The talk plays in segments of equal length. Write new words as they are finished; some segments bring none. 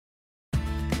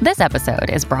This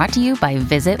episode is brought to you by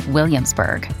Visit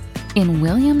Williamsburg. In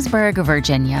Williamsburg,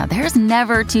 Virginia, there's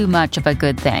never too much of a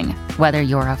good thing. Whether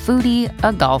you're a foodie,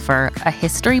 a golfer, a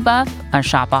history buff, a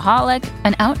shopaholic,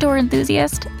 an outdoor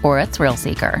enthusiast, or a thrill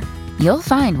seeker, you'll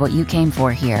find what you came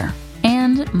for here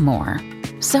and more.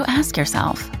 So ask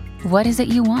yourself, what is it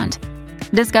you want?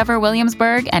 Discover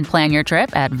Williamsburg and plan your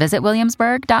trip at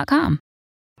visitwilliamsburg.com.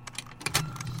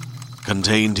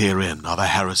 Contained herein are the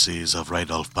heresies of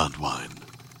Radolf Burntwine,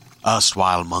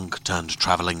 erstwhile monk turned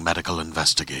traveling medical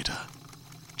investigator.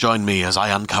 Join me as I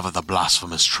uncover the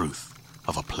blasphemous truth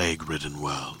of a plague-ridden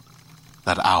world,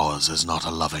 that ours is not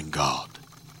a loving God,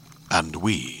 and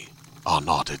we are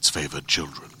not its favored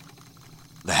children.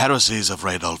 The heresies of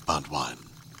Radolf Burntwine,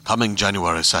 coming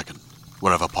January 2nd,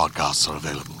 wherever podcasts are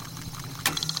available.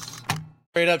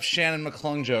 Straight up Shannon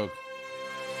McClung joke.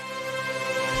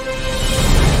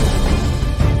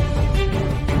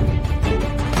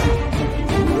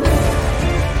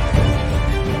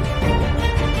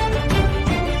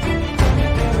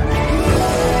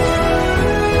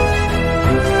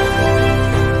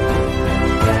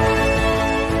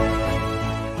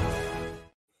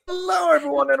 Hello,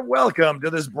 everyone, and welcome to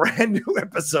this brand new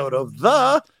episode of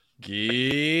The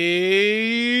Geek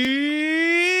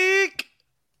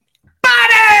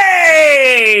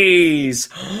Buddies!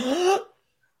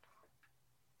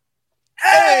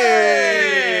 Hey!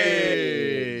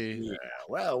 Yeah,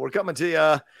 well, we're coming to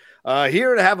you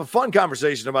here to have a fun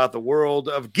conversation about the world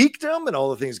of geekdom and all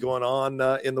the things going on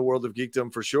in the world of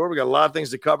geekdom for sure. We got a lot of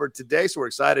things to cover today, so we're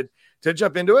excited to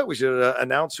jump into it. We should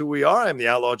announce who we are. I'm the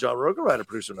Outlaw John Roca, writer,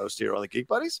 producer, and host here on the Geek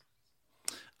Buddies.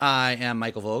 I am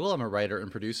Michael Vogel. I'm a writer and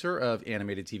producer of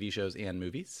animated TV shows and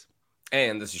movies.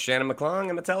 And this is Shannon McClung.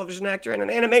 I'm a television actor and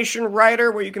an animation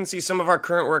writer, where you can see some of our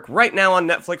current work right now on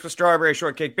Netflix with Strawberry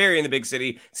Shortcake, Berry in the Big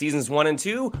City, seasons 1 and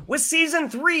 2, with season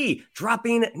 3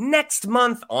 dropping next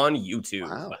month on YouTube.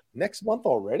 Wow, next month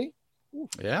already? Ooh.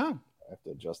 Yeah. I have to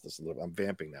adjust this a little bit. I'm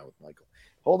vamping now with Michael.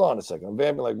 Hold on a second. I'm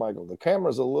vamping like Michael. The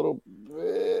camera's a little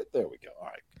bit. There we go. All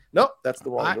right. Nope, that's the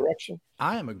wrong direction.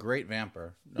 I am a great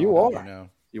vamper. You are. You know.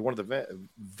 You're one of the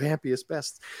vampiest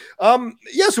best. So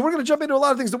we're going to jump into a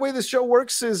lot of things. The way this show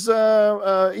works is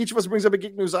each of us brings up a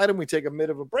geek news item. We take a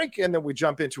bit of a break, and then we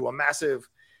jump into a massive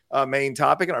main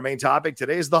topic. And our main topic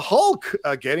today is the Hulk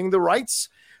getting the rights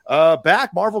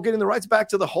back. Marvel getting the rights back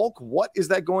to the Hulk. What is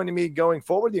that going to mean going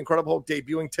forward? The Incredible Hulk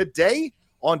debuting today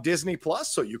on Disney Plus,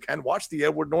 so you can watch the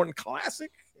Edward Norton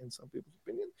classic, in some people's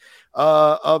opinion,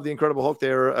 of the Incredible Hulk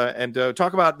there, and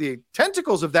talk about the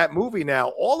tentacles of that movie now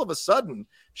all of a sudden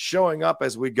showing up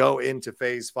as we go into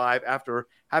Phase 5 after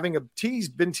having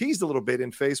been teased a little bit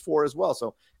in Phase 4 as well.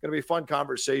 So going to be a fun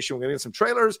conversation. We're going to get some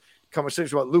trailers,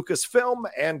 conversation about Lucasfilm,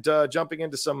 and jumping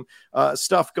into some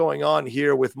stuff going on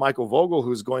here with Michael Vogel,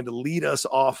 who's going to lead us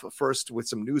off first with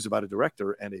some news about a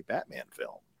director and a Batman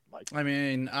film. Mike. I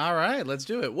mean, all right, let's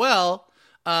do it. Well,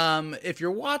 if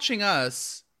you're watching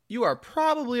us, you are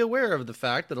probably aware of the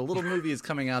fact that a little movie is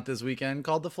coming out this weekend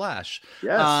called The Flash.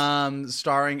 Yes.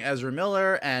 Starring Ezra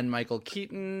Miller and Michael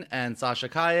Keaton and Sasha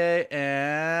Calle,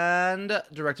 and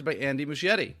directed by Andy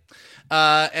Muschietti.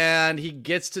 And he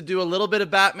gets to do a little bit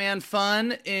of Batman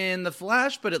fun in The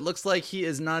Flash, but it looks like he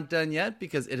is not done yet,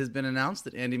 because it has been announced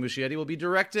that Andy Muschietti will be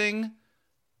directing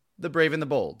The Brave and the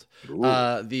Bold,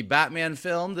 the Batman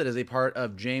film that is a part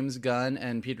of James Gunn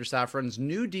and Peter Safran's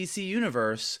new DC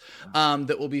universe,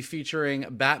 that will be featuring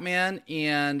Batman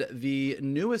and the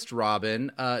newest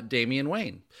Robin, Damian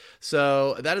Wayne.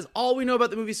 So that is all we know about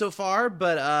the movie so far.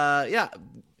 But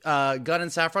Gunn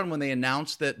and Safran, when they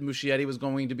announced that Muschietti was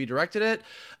going to be directing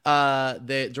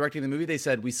the movie, they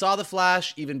said, "We saw The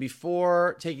Flash even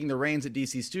before taking the reins at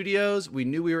DC Studios. We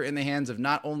knew we were in the hands of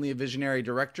not only a visionary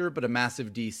director, but a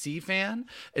massive DC fan.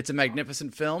 It's a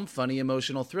magnificent film, funny,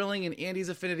 emotional, thrilling, and Andy's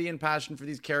affinity and passion for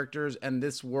these characters and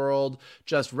this world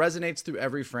just resonates through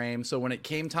every frame. So when it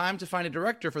came time to find a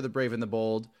director for The Brave and the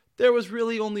Bold, there was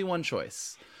really only one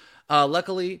choice.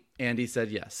 Luckily, Andy said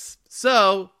yes."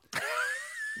 So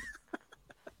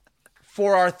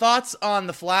for our thoughts on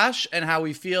The Flash and how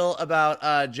we feel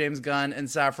about James Gunn and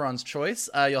Safran's choice,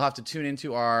 you'll have to tune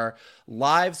into our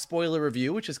live spoiler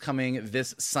review, which is coming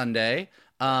this Sunday.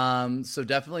 So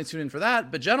definitely tune in for that.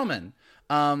 But gentlemen,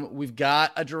 we've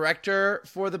got a director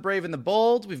for The Brave and the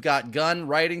Bold. We've got Gunn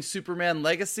writing Superman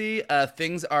Legacy.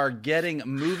 Things are getting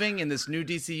moving in this new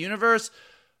DC universe.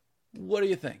 What do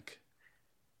you think?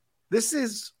 This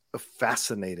is a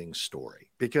fascinating story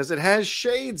because it has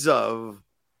shades of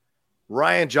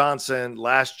Rian Johnson,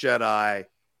 Last Jedi,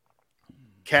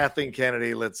 Kathleen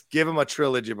Kennedy. Let's give him a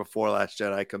trilogy before Last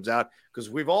Jedi comes out, because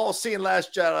we've all seen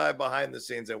Last Jedi behind the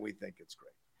scenes and we think it's great.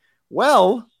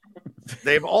 Well,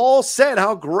 they've all said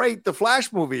how great the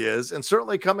Flash movie is, and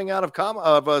certainly coming out of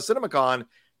CinemaCon,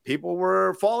 people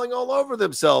were falling all over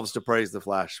themselves to praise the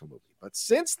Flash movie. But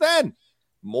since then,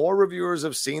 more reviewers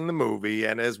have seen the movie,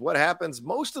 and as what happens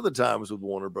most of the times with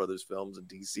Warner Brothers films and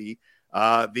DC,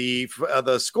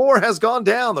 the score has gone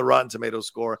down, the Rotten Tomatoes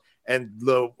score, and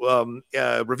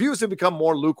the reviews have become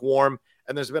more lukewarm.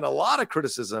 And there's been a lot of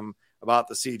criticism about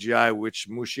the CGI, which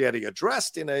Muschietti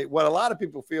addressed in what a lot of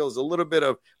people feel is a little bit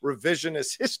of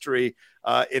revisionist history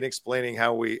in explaining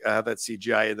how that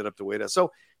CGI ended up the way it is.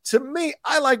 So to me,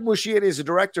 I like Muschietti as a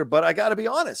director, but I got to be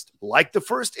honest, like the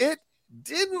first It,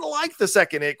 didn't like the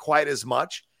second It quite as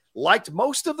much, liked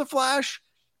most of The Flash,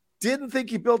 didn't think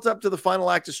he built up to the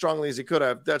final act as strongly as he could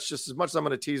have. That's just as much as I'm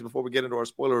going to tease before we get into our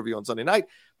spoiler review on Sunday night.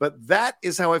 But that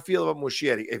is how I feel about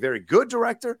Muschietti. A very good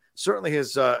director. Certainly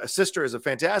his sister is a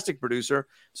fantastic producer.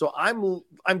 So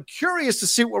I'm curious to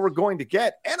see what we're going to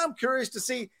get. And I'm curious to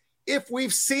see if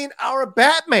we've seen our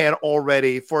Batman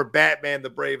already for Batman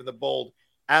the Brave and the Bold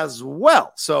as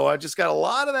well. So I just got a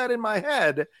lot of that in my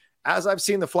head as I've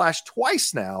seen The Flash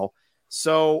twice now.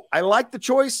 So I like the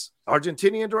choice.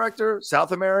 Argentinian director,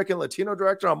 South American, Latino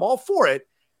director. I'm all for it.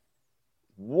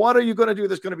 What are you going to do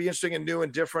that's going to be interesting and new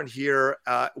and different here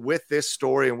with this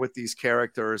story and with these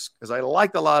characters? Because I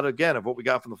liked a lot, again, of what we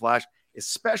got from The Flash,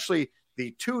 especially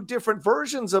the two different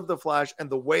versions of The Flash and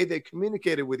the way they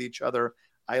communicated with each other.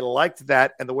 I liked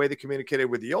that. And the way they communicated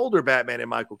with the older Batman and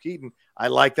Michael Keaton, I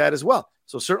like that as well.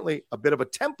 So certainly a bit of a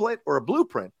template or a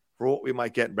blueprint for what we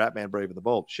might get in Batman Brave and the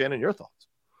Bold. Shannon, your thoughts?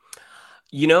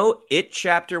 You know, It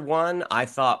Chapter 1, I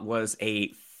thought was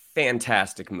a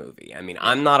fantastic movie. I mean,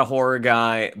 I'm not a horror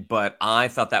guy, but I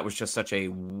thought that was just such a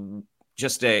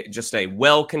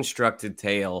well-constructed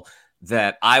tale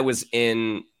that I was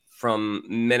in from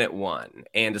minute one.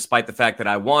 And despite the fact that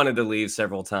I wanted to leave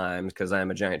several times because I'm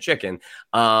a giant chicken,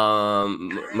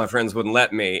 my friends wouldn't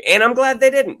let me. And I'm glad they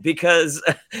didn't because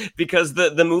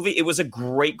the movie, it was a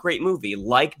great, great movie.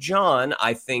 Like John,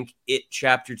 I think It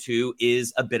Chapter 2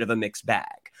 is a bit of a mixed bag.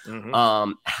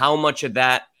 Mm-hmm. How much of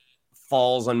that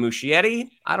falls on Muschietti?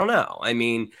 I don't know. I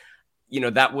mean,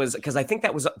 that was because I think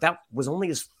that was only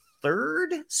his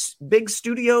third big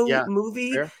studio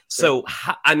movie. Fair. So,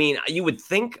 I mean, you would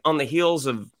think on the heels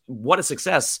of what a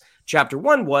success Chapter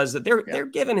 1 was that they're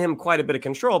giving him quite a bit of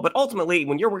control. But ultimately,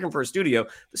 when you're working for a studio,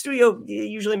 the studio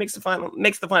usually makes the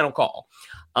final call.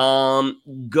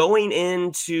 Going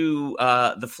into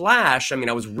The Flash, I mean,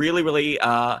 I was really,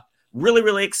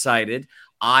 really excited.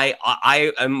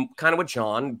 I am kind of with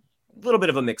John. A little bit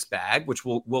of a mixed bag, which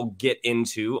we'll get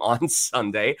into on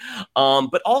Sunday.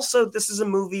 But also, this is a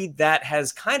movie that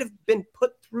has kind of been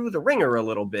put through the ringer a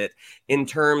little bit in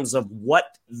terms of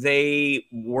what they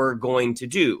were going to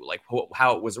do, like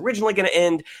how it was originally going to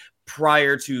end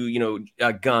prior to,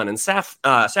 Gunn and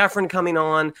Safran coming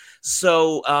on.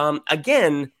 So,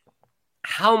 again,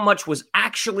 how much was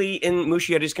actually in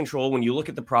Muschietti's control when you look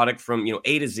at the product from,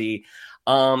 A to Z.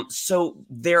 So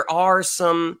there are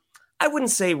some, I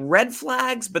wouldn't say red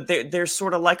flags, but they're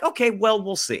sort of like, okay, well,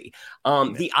 we'll see.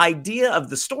 The idea of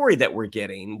the story that we're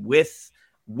getting with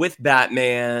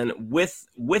Batman, with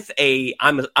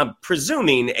I'm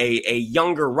presuming a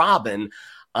younger Robin,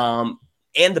 and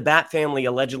the Bat family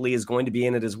allegedly is going to be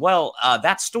in it as well.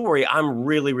 That story, I'm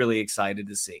really, really excited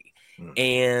to see.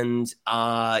 And,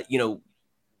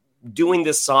 doing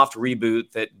this soft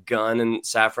reboot that Gunn and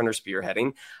Safran are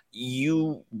spearheading,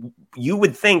 you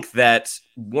would think that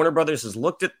Warner Brothers has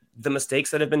looked at the mistakes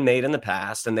that have been made in the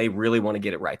past and they really want to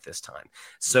get it right this time.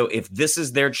 So if this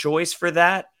is their choice for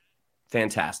that,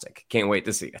 fantastic. Can't wait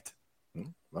to see it.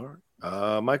 All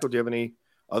right. Michael, do you have any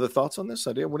other thoughts on this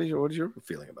idea? What is your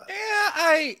feeling about it? Yeah,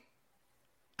 I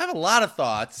have a lot of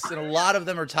thoughts, and a lot of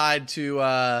them are tied to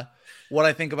what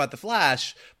I think about The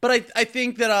Flash. But I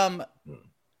think that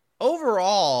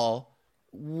overall,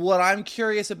 what I'm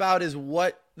curious about is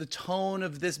what the tone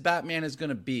of this Batman is going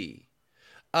to be.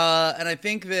 And I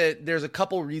think that there's a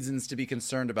couple reasons to be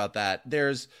concerned about that.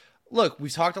 Look,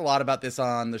 we've talked a lot about this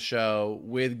on the show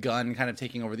with Gunn kind of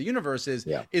taking over the universes.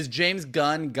 Is James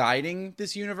Gunn guiding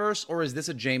this universe, or is this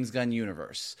a James Gunn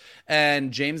universe?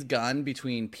 And James Gunn,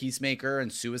 between Peacemaker and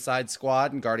Suicide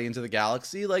Squad and Guardians of the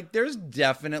Galaxy, like, there's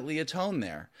definitely a tone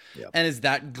there. And is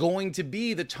that going to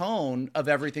be the tone of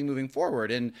everything moving forward?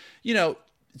 And,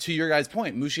 to your guys'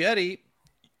 point, Muschietti,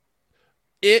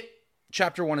 It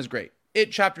Chapter 1 is great.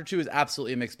 It Chapter 2 is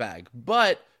absolutely a mixed bag,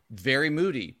 but very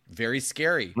moody, very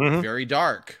scary, very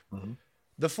dark.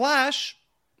 The Flash,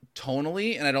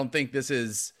 tonally, and I don't think this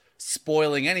is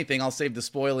spoiling anything. I'll save the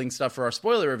spoiling stuff for our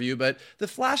spoiler review, but The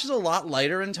Flash is a lot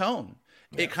lighter in tone.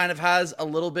 It kind of has a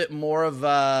little bit more of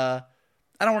a,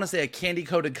 I don't want to say a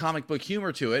candy-coated comic book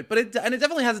humor to it, but it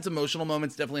definitely has its emotional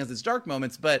moments, definitely has its dark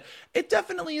moments, but it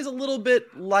definitely is a little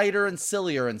bit lighter and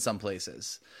sillier in some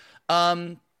places.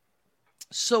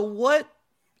 So what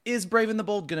is Brave and the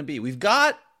Bold going to be? We've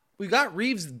got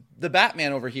Reeves the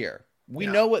Batman over here. We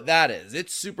know what that is.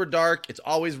 It's super dark. It's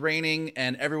always raining,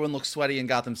 and everyone looks sweaty in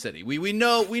Gotham City. We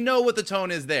know what the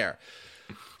tone is there.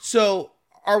 So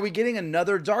are we getting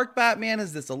another dark Batman?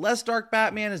 Is this a less dark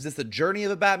Batman? Is this the journey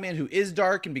of a Batman who is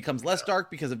dark and becomes less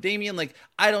dark because of Damian? Like,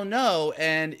 I don't know.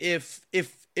 And if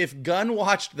Gunn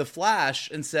watched The Flash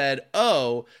and said,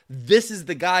 "Oh, this is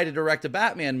the guy to direct a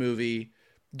Batman movie,"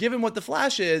 given what The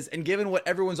Flash is and given what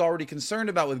everyone's already concerned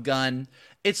about with Gunn,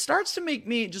 it starts to make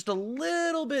me just a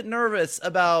little bit nervous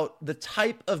about the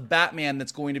type of Batman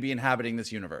that's going to be inhabiting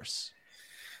this universe.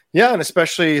 Yeah, and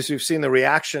especially as you've seen the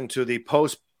reaction to the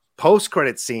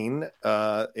post-credit scene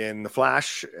in The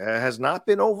Flash has not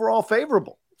been overall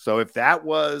favorable. So if that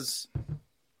was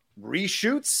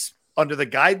reshoots under the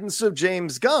guidance of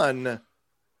James Gunn,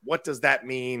 what does that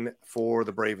mean for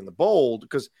The Brave and the Bold?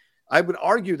 Because I would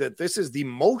argue that this is the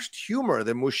most humor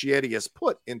that Muschietti has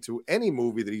put into any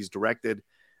movie that he's directed.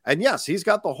 And yes, he's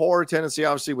got the horror tendency,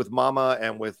 obviously, with Mama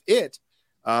and with It,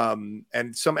 and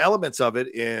some elements of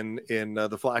it in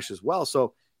The Flash as well.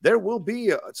 So there will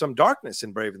be some darkness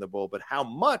in Brave and the Bold, but how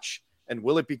much, and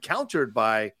will it be countered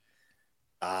by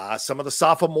some of the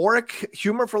sophomoric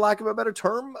humor, for lack of a better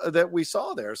term, that we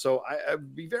saw there? So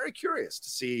I'd be very curious to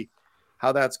see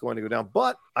how that's going to go down.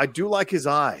 But I do like his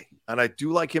eye, and I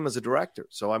do like him as a director.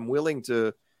 So I'm willing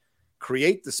to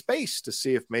create the space to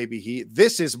see if maybe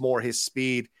this is more his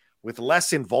speed, with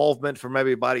less involvement from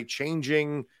everybody,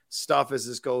 changing stuff as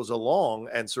this goes along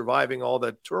and surviving all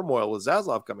the turmoil with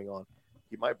Zaslav coming on.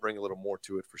 He might bring a little more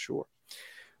to it for sure.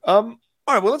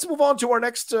 All right, well, let's move on to our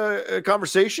next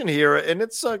conversation here. And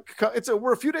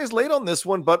we're a few days late on this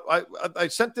one, but I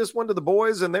sent this one to the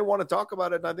boys and they want to talk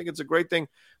about it. And I think it's a great thing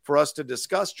for us to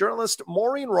discuss. Journalist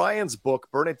Maureen Ryan's book,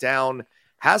 Burn It Down,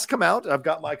 has come out. I've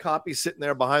got my copy sitting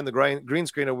there behind the green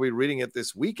screen, and we'll be reading it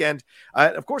this weekend.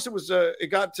 Of course,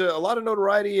 it got a lot of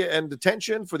notoriety and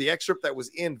attention for the excerpt that was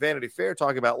in Vanity Fair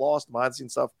talking about Lost,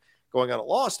 behind-the-scenes stuff going on at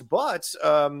Lost. But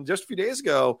just a few days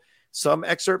ago, some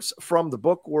excerpts from the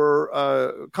book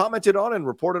were commented on and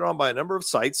reported on by a number of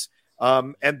sites,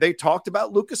 and they talked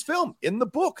about Lucasfilm. In the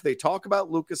book, they talk about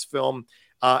Lucasfilm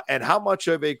and how much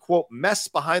of a, quote, mess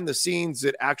behind the scenes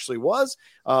it actually was.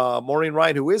 Maureen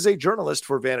Ryan, who is a journalist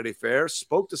for Vanity Fair,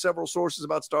 spoke to several sources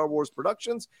about Star Wars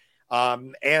productions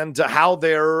and how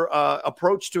their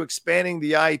approach to expanding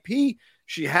the IP.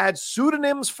 She had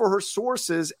pseudonyms for her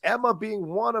sources, Emma being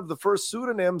one of the first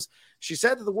pseudonyms. She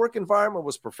said that the work environment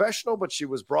was professional, but she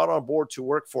was brought on board to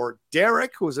work for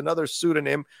Derek, who is another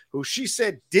pseudonym, who she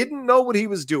said didn't know what he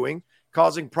was doing,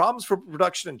 causing problems for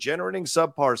production and generating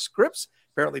subpar scripts.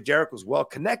 Apparently, Derek was well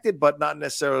connected, but not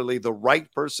necessarily the right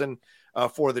person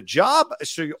for the job.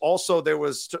 So there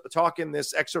was talk in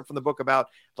this excerpt from the book about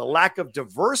the lack of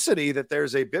diversity, that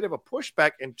there's a bit of a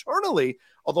pushback internally.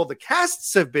 Although the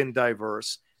casts have been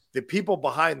diverse, the people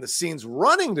behind the scenes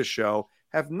running the show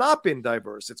have not been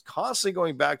diverse. It's constantly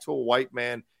going back to a white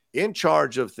man in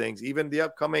charge of things, even the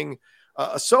upcoming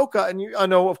Ahsoka. And I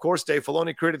know, of course, Dave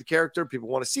Filoni created the character. People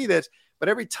want to see that. But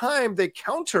every time they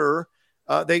counter,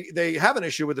 they have an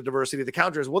issue with the diversity. The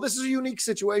counter is, well, this is a unique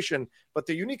situation, but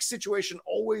the unique situation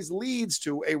always leads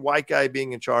to a white guy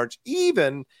being in charge,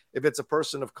 even if it's a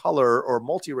person of color or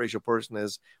multiracial person,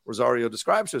 as Rosario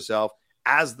describes herself,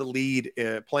 as the lead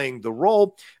playing the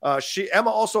role. Emma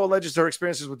also alleges her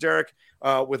experiences with Derek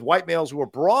with white males who were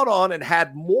brought on and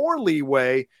had more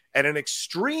leeway and an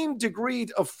extreme degree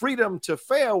of freedom to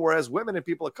fail, whereas women and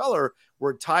people of color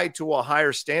were tied to a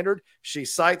higher standard. She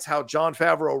cites how Jon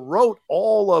Favreau wrote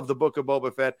all of the Book of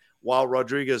Boba Fett while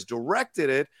Rodriguez directed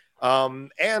it.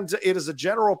 And it is a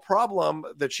general problem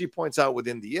that she points out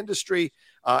within the industry.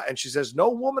 And she says no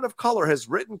woman of color has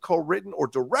written, co-written, or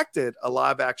directed a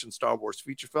live-action Star Wars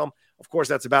feature film. Of course,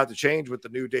 that's about to change with the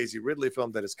new Daisy Ridley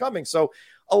film that is coming. So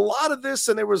a lot of this,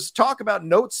 and there was talk about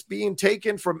notes being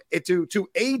taken from it to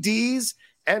ADs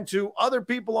and to other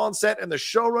people on set, and the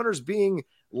showrunners being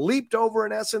leaped over,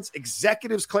 in essence,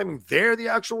 executives claiming they're the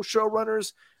actual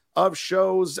showrunners of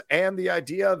shows, and the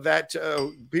idea that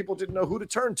people didn't know who to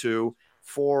turn to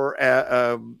for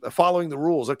following the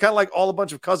rules. They're kind of like all a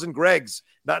bunch of cousin Gregs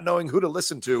not knowing who to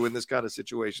listen to in this kind of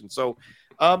situation. So,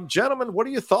 gentlemen, what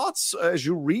are your thoughts as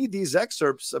you read these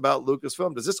excerpts about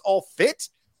Lucasfilm? Does this all fit,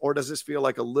 or does this feel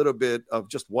like a little bit of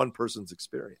just one person's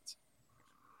experience?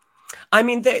 I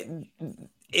mean,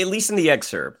 at least in the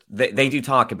excerpt, they do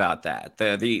talk about that.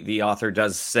 The author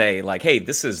does say, like, hey,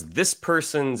 this is this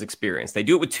person's experience. They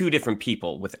do it with two different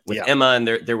people, with Emma, and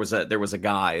there was a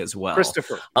guy as well.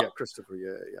 Christopher. Christopher.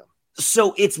 Yeah.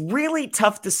 So it's really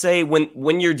tough to say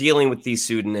when you're dealing with these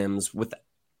pseudonyms with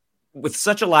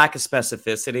such a lack of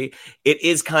specificity. It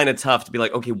is kind of tough to be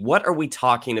like, okay, what are we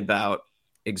talking about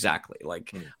exactly?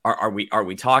 Like, are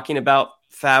we talking about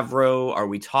Favreau? Are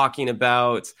we talking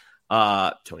about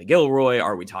Tony Gilroy?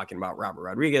 Are we talking about Robert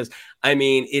Rodriguez? I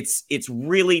mean, it's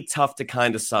really tough to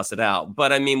kind of suss it out.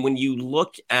 But I mean, when you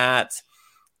look at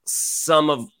some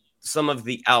of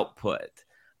the output,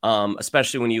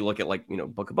 especially when you look at, like,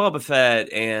 Book of Boba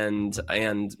Fett and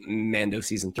Mando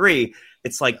season 3,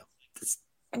 it's like, it's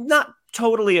not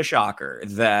totally a shocker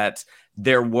that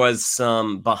there was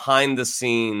some behind the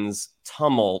scenes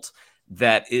tumult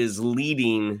that is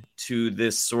leading to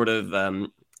this sort of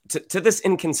to this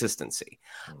inconsistency.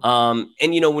 And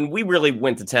when we really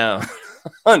went to town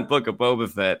on Book of Boba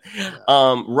Fett,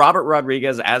 Robert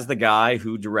Rodriguez, as the guy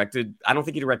who directed, I don't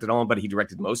think he directed all, but he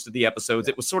directed most of the episodes.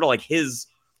 It was sort of like his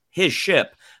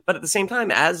ship. But at the same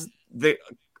time, as the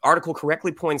article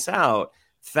correctly points out,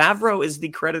 Favreau is the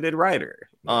credited writer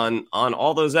on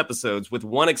all those episodes, with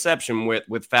one exception, with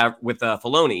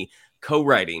Filoni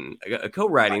co-writing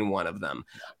one of them.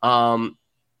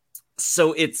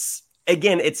 So it's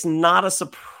not a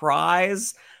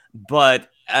surprise, but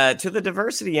to the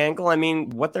diversity angle, I mean,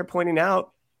 what they're pointing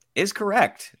out is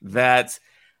correct, that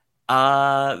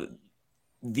the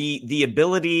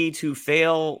ability to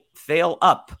fail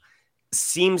up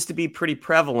seems to be pretty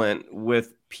prevalent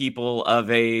with people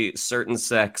of a certain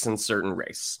sex and certain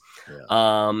race.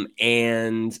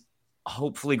 And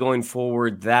hopefully going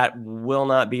forward, that will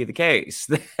not be the case,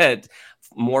 that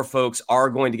more folks are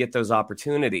going to get those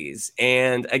opportunities.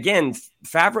 And again,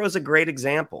 Favreau is a great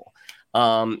example.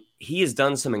 He's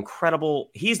done some incredible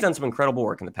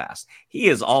work in the past. He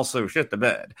has also shit the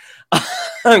bed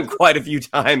quite a few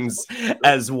times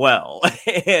as well.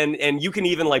 And you can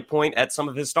even, like, point at some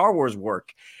of his Star Wars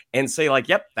work and say, like,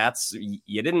 yep,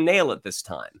 you didn't nail it this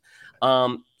time.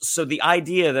 So the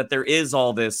idea that there is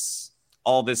all this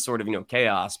sort of,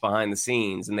 chaos behind the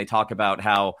scenes, and they talk about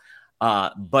how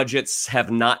budgets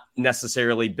have not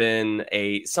necessarily been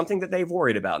something that they've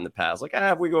worried about in the past. Like,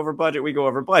 if we go over budget, we go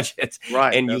over budget.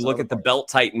 Right. And you look at the belt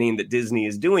tightening that Disney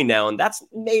is doing now, and that's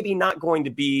maybe not going to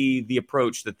be the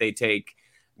approach that they take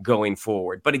going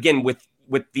forward. But again, with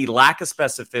the lack of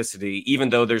specificity, even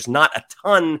though there's not a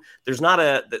ton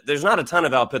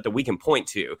of output that we can point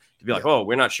to be like, oh,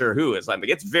 we're not sure who is. Like,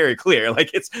 it's very clear,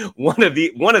 like, it's one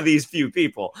of these few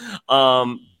people.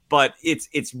 But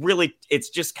it's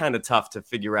just kind of tough to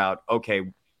figure out,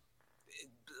 okay,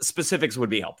 specifics would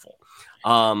be helpful.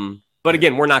 But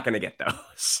again, we're not going to get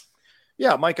those.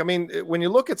 Yeah, Mike, I mean, when you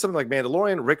look at something like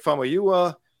Mandalorian, Rick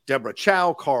Famuyiwa, Deborah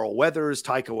Chow, Carl Weathers,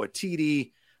 Taika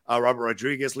Waititi, Robert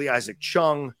Rodriguez, Lee Isaac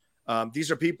Chung, these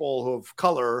are people of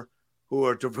color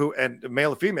and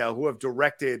male and female who have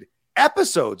directed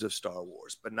episodes of Star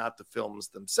Wars, but not the films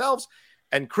themselves.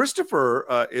 And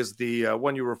Christopher is the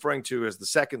one you're referring to as the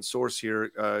second source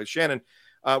here. Shannon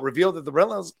revealed that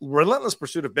the relentless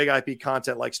pursuit of big IP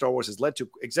content like Star Wars has led to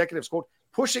executives, quote,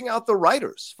 pushing out the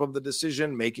writers from the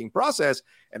decision-making process.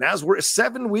 And as we're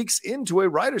 7 weeks into a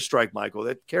writer's strike, Michael,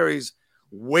 that carries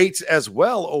weight as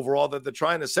well overall, that they're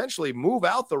trying to essentially move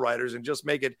out the writers and just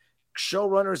make it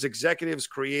showrunners, executives,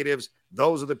 creatives.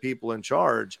 Those are the people in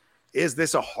charge. Is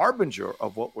this a harbinger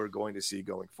of what we're going to see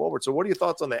going forward? So what are your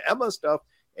thoughts on the Emma stuff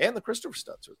and the Christopher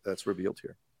stuff that's revealed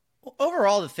here? Well,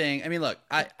 overall, the thing, I mean, look,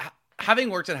 having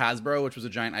worked at Hasbro, which was a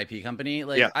giant IP company,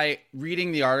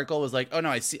 reading the article was like, oh no,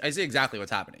 I see exactly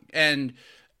what's happening. And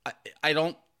I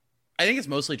think it's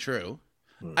mostly true.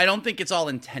 I don't think it's all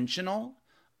intentional.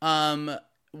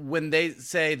 When they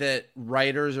say that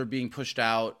writers are being pushed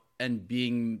out and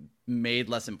being made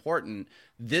less important,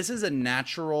 this is a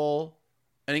natural.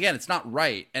 And again, it's not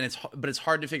right, but it's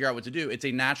hard to figure out what to do. It's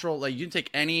a natural, like, you can take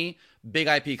any big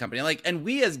IP company, like, and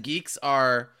we as geeks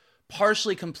are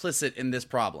partially complicit in this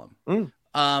problem. Okay.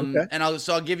 And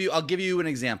I'll give you an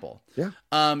example. Yeah.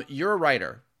 You're a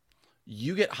writer.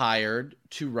 You get hired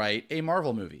to write a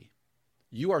Marvel movie.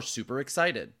 You are super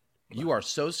excited. You are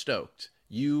so stoked.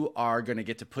 You are going to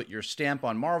get to put your stamp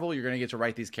on Marvel. You're going to get to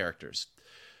write these characters.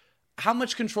 How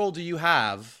much control do you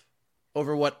have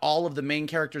over what all of the main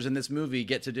characters in this movie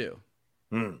get to do?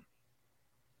 Kevin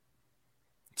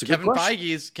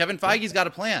Feige's got a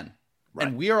plan, right,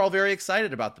 and we are all very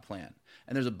excited about the plan.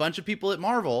 And there's a bunch of people at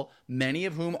Marvel, many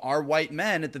of whom are white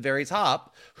men at the very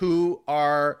top, who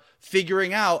are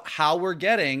figuring out how we're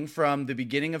getting from the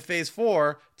beginning of Phase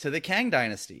 4 to the Kang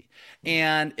Dynasty.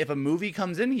 And if a movie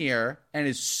comes in here and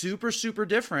is super, super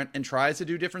different and tries to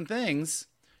do different things,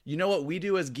 you know what we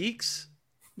do as geeks?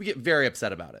 We get very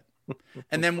upset about it.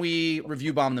 And then we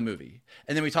review bomb the movie.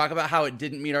 And then we talk about how it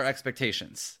didn't meet our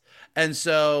expectations. And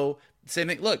so, same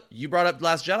thing. Look, you brought up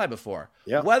Last Jedi before.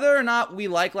 Yeah. Whether or not we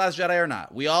like Last Jedi or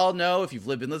not, we all know, if you've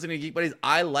been listening to Geek Buddies,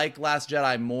 I like Last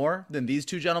Jedi more than these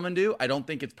two gentlemen do. I don't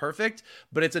think it's perfect,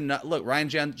 but it's look, Ryan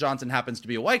Johnson happens to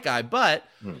be a white guy, but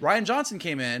Ryan Johnson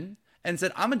came in and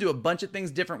said, I'm going to do a bunch of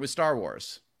things different with Star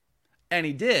Wars. And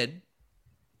he did.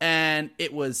 And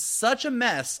it was such a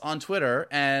mess on Twitter,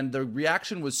 and the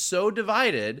reaction was so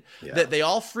divided that they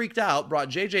all freaked out, brought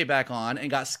JJ back on, and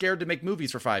got scared to make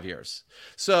movies for 5 years.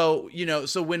 So,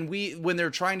 so when they're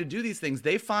trying to do these things,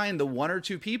 they find the one or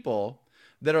two people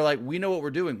that are like, we know what we're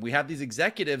doing. We have these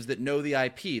executives that know the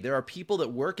IP. There are people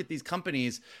that work at these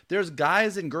companies. There's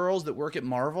guys and girls that work at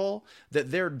Marvel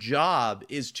that their job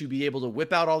is to be able to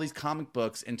whip out all these comic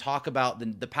books and talk about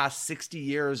the past 60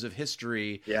 years of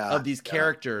history of these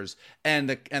characters and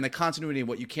the continuity of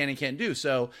what you can and can't do.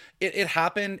 So it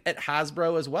happened at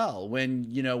Hasbro as well.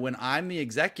 When I'm the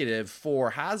executive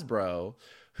for Hasbro,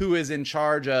 who is in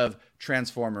charge of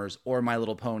Transformers or My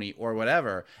Little Pony or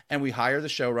whatever, and we hire the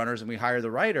showrunners and we hire the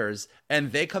writers,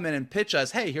 and they come in and pitch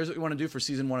us, hey, here's what we want to do for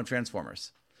season 1 of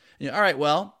Transformers. All right,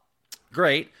 well,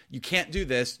 great. You can't do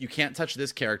this. You can't touch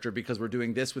this character because we're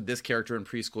doing this with this character in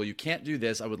preschool. You can't do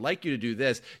this. I would like you to do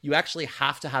this. You actually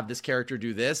have to have this character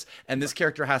do this, and this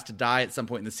character has to die at some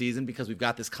point in the season because we've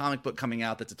got this comic book coming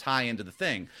out that's a tie into the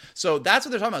thing. So that's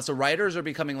what they're talking about. So writers are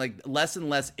becoming like less and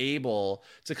less able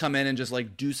to come in and just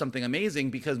like do something amazing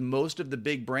because most of the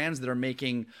big brands that are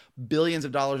making billions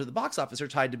of dollars at the box office are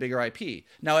tied to bigger IP.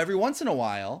 Now, every once in a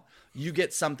while, you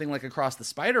get something like Across the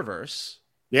Spider-Verse,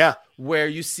 where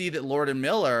you see that Lord and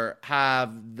Miller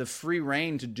have the free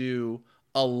reign to do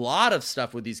a lot of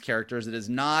stuff with these characters. It is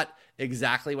not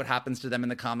exactly what happens to them in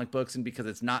the comic books, and because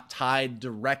it's not tied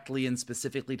directly and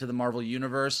specifically to the Marvel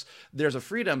Universe, there's a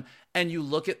freedom. And you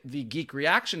look at the geek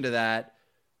reaction to that,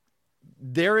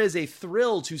 there is a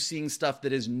thrill to seeing stuff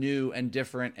that is new and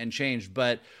different and changed.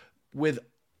 But with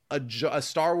a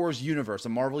Star Wars universe, a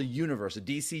Marvel universe, a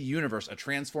DC universe, a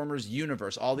Transformers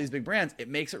universe, all these big brands, it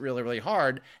makes it really, really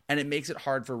hard. And it makes it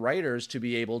hard for writers to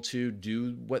be able to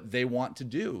do what they want to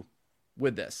do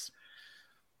with this.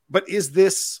 But is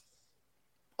this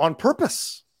on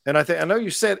purpose? And I know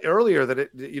you said earlier that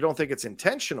you don't think it's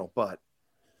intentional, but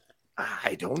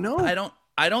I don't know.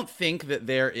 I don't think that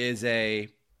there is I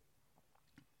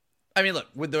mean, look,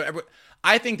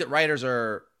 I think that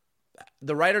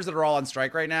the writers that are all on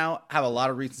strike right now have a lot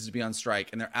of reasons to be on strike,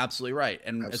 and they're absolutely right.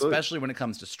 And especially when it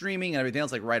comes to streaming and everything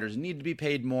else, like writers need to be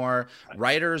paid more. Right.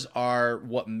 Writers are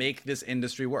what make this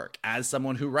industry work. As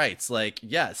someone who writes, like,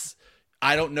 yes,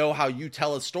 I don't know how you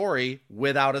tell a story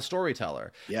without a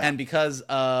storyteller. Yeah. And because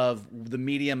of the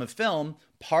medium of film,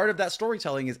 part of that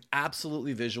storytelling is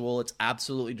absolutely visual. It's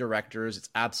absolutely directors. It's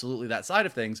absolutely that side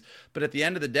of things. But at the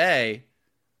end of the day,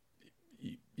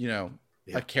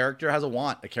 a character has a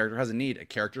want, a character has a need, a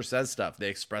character says stuff, they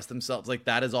express themselves, like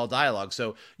that is all dialogue.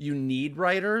 So you need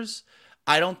writers.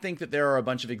 I don't think that there are a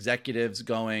bunch of executives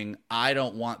going, I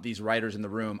don't want these writers in the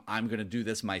room, I'm going to do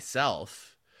this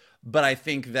myself. But I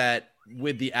think that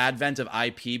with the advent of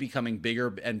IP becoming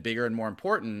bigger and more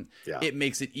important, it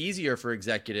makes it easier for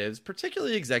executives,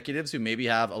 particularly executives who maybe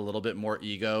have a little bit more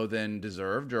ego than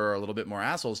deserved or a little bit more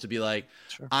assholes, to be like,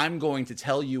 I'm going to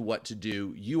tell you what to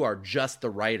do. You are just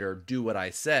the writer. Do what I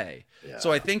say. Yeah.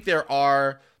 So I think there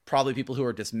are probably people who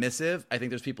are dismissive. I think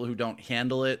there's people who don't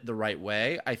handle it the right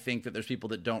way. I think that there's people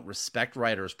that don't respect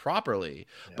writers properly,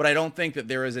 but I don't think that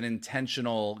there is an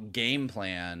intentional game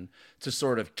plan to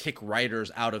sort of kick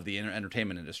writers out of the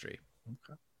entertainment industry.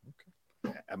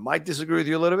 Okay. I might disagree with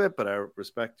you a little bit, but I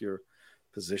respect your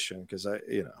position because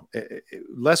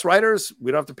less writers,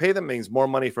 we don't have to pay them, means more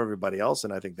money for everybody else.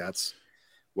 And I think that's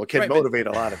what can motivate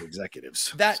a lot of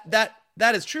executives. That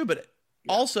is true. But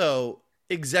also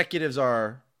executives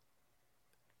are,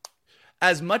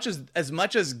 as much as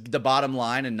the bottom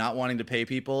line and not wanting to pay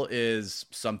people is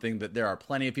something that there are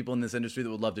plenty of people in this industry that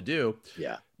would love to do.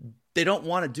 Yeah. They don't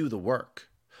want to do the work.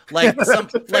 Like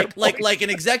like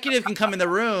an executive can come in the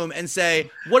room and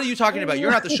say, what are you talking about? You're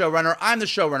not the showrunner. I'm the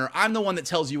showrunner. I'm the one that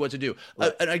tells you what to do.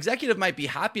 Right. An executive might be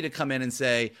happy to come in and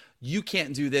say, you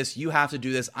can't do this. You have to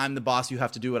do this. I'm the boss. You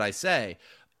have to do what I say.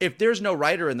 If there's no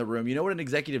writer in the room, you know what an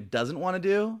executive doesn't want to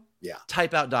do? Yeah.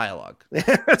 Type out dialogue.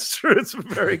 That's true. It's a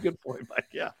very good point, Mike.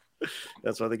 Yeah.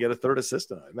 That's why they get a third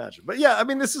assistant, I imagine. But yeah, I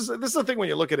mean, this is the thing when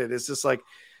you look at it. It's just like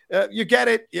you get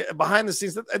it behind the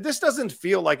scenes. This doesn't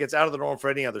feel like it's out of the norm for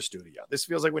any other studio. This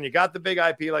feels like when you got the big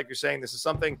IP, like you're saying, this is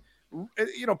something,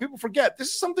 people forget. This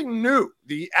is something new.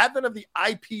 The advent of the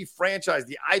IP franchise,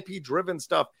 the IP driven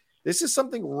stuff. This is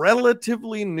something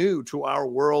relatively new to our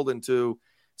world and to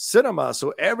cinema.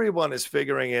 So everyone is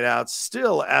figuring it out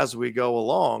still as we go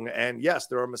along. And yes,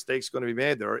 there are mistakes going to be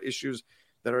made. There are issues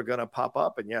that are going to pop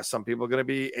up. And yes, some people are going to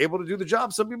be able to do the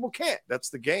job. Some people can't. That's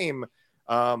the game.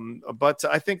 But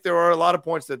I think there are a lot of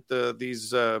points that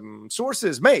these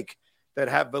sources make that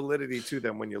have validity to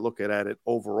them when you look at it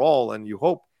overall. And you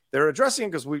hope they're addressing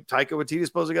it because Taika Waititi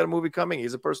supposedly got a movie coming.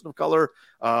 He's a person of color.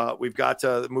 We've got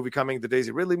the movie coming, the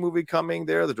Daisy Ridley movie coming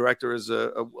there. The director is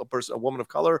a woman of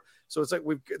color. So it's like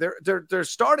they're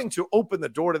starting to open the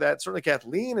door to that. Certainly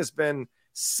Kathleen has been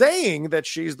saying that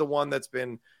she's the one that's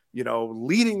been,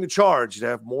 leading the charge to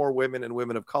have more women and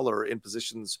women of color in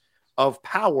positions of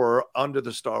power under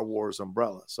the Star Wars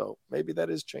umbrella. So maybe that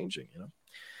is changing,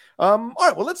 All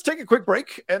right, well, let's take a quick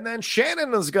break, and then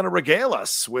Shannon is going to regale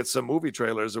us with some movie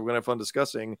trailers that we're going to have fun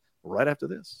discussing right after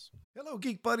this. Hello,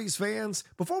 Geek Buddies fans.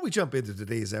 Before we jump into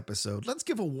today's episode, let's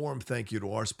give a warm thank you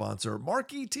to our sponsor,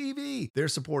 Marquee TV. Their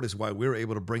support is why we're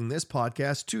able to bring this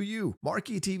podcast to you.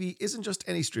 Marquee TV isn't just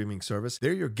any streaming service.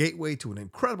 They're your gateway to an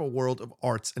incredible world of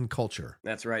arts and culture.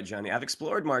 That's right, Johnny. I've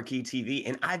explored Marquee TV,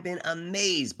 and I've been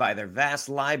amazed by their vast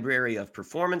library of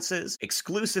performances,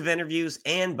 exclusive interviews,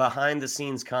 and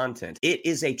behind-the-scenes content. It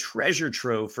is a treasure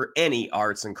trove for any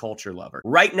arts and culture lover.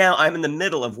 Right now, I'm in the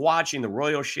middle of watching the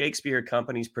Royal Shakespeare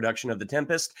Company's production of The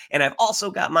Tempest, and I've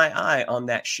also got my eye on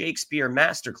that Shakespeare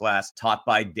masterclass taught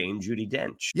by Dame Judi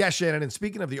Dench. Yeah, Shannon, and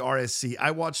speaking of the RSC,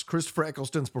 I watched Christopher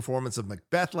Eccleston's performance of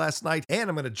Macbeth last night, and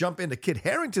I'm going to jump into Kit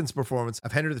Harington's performance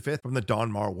of Henry V from the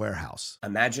Donmar Warehouse.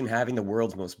 Imagine having the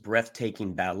world's most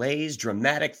breathtaking ballets,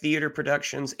 dramatic theater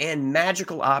productions, and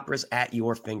magical operas at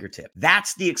your fingertip.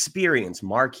 That's the experience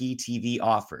Marquee TV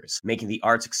offers, making the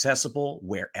arts accessible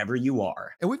wherever you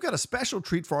are. And we've got a special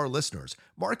treat for our listeners.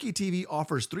 Marquee TV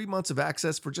offers 3 months of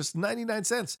access for just 99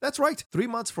 cents. That's right, 3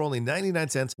 months for only 99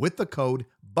 cents with the code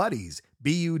BUDDIES,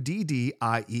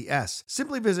 BUDDIES.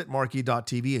 Simply visit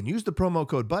marquee.tv and use the promo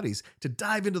code BUDDIES to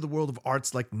dive into the world of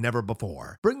arts like never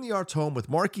before. Bring the arts home with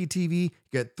Marquee TV.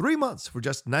 Get 3 months for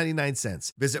just 99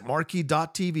 cents. Visit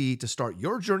marquee.tv to start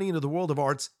your journey into the world of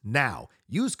arts now.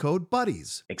 Use code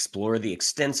BUDDIES. Explore the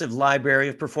extensive library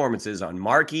of performances on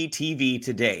Marquee TV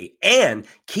today and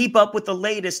keep up with the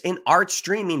latest in art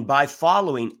streaming by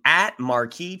following at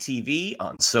Marquee TV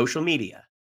on social media.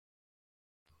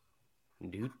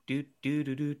 There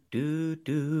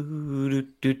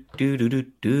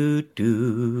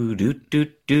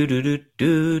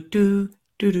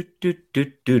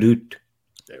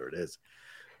it is.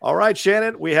 All right,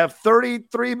 Shannon, we have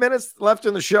 33 minutes left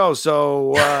in the show.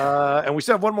 So, and we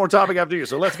still have one more topic after you.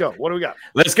 So let's go. What do we got?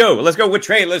 Let's go with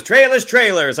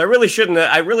trailers. I really shouldn't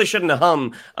have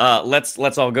hum.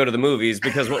 Let's all go to the movies,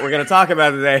 because what we're going to talk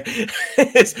about today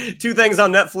is two things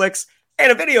on Netflix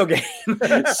and a video game.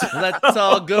 Let's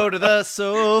all go to the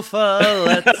sofa.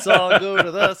 Let's all go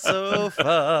to the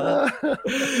sofa.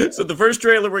 So the first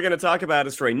trailer we're going to talk about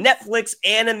is for a Netflix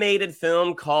animated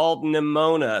film called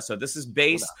Nimona. So this is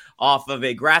based off of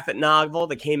a graphic novel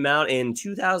that came out in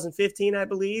 2015, I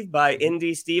believe, by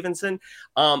Indy Stevenson.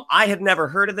 I had never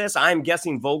heard of this. I'm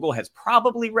guessing Vogel has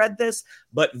probably read this,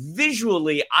 but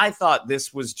visually, I thought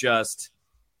this was just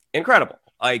incredible.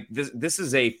 Like this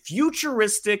is a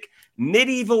futuristic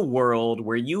medieval world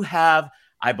where you have,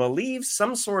 I believe,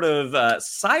 some sort of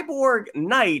cyborg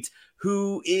knight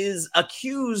who is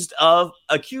accused of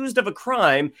a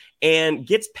crime and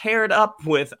gets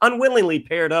unwillingly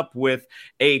paired up with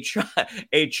a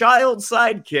child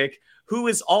sidekick who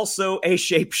is also a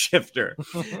shapeshifter.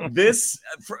 This,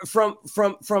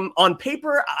 from on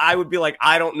paper, I would be like,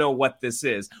 I don't know what this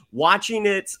is. Watching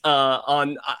it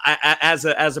as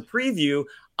a preview,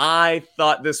 I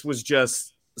thought this was just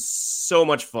so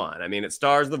much fun. I mean, it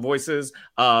stars the voices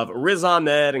of Riz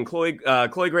Ahmed and Chloe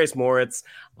Grace Moritz.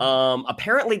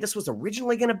 Apparently, this was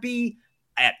originally going to be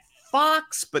at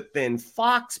Fox, but then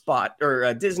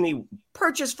Disney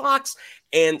purchased Fox,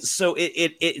 and so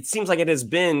it seems like it has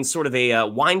been sort of a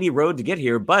windy road to get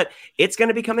here, but it's going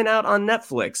to be coming out on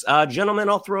Netflix. Gentlemen,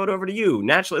 I'll throw it over to you.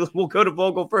 Naturally, we'll go to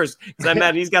Vogel first, because I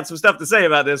imagine he's got some stuff to say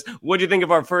about this. What do you think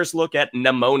of our first look at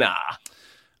Nimona?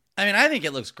 I mean, I think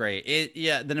it looks great.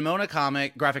 The Nimona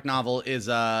comic graphic novel is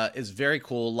very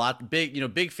cool.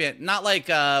 Big fan. Not like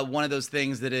one of those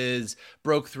things that is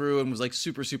broke through and was like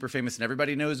super super famous and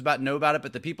everybody know about it.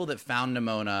 But the people that found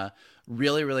Nimona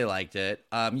really really liked it.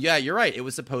 Yeah, you're right. It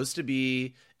was supposed to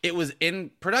be. It was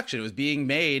in production. It was being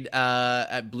made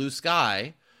at Blue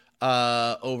Sky.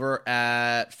 Over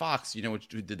at Fox, which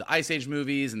did the Ice Age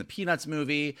movies and the Peanuts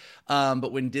movie.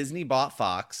 But when Disney bought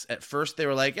Fox, at first they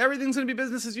were like, everything's going to be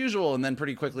business as usual. And then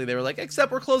pretty quickly they were like,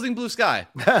 except we're closing Blue Sky.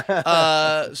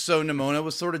 So Nimona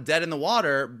was sort of dead in the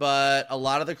water, but a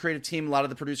lot of the creative team, a lot of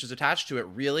the producers attached to it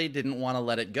really didn't want to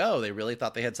let it go. They really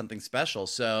thought they had something special.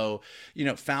 So,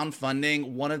 found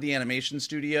funding. One of the animation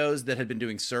studios that had been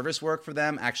doing service work for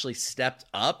them actually stepped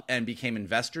up and became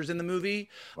investors in the movie.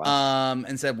 Wow.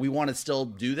 And said, we want to still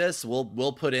do this.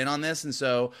 We'll put in on this. And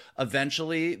so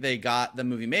eventually they got the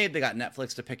movie made. They got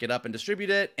Netflix to pick it up and distribute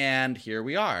it. And here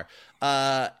we are.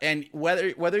 And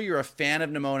whether you're a fan of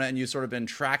Nimona and you've sort of been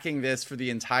tracking this for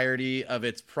the entirety of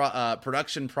its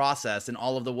production process and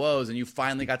all of the woes, and you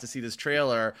finally got to see this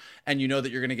trailer and you know that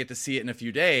you're going to get to see it in a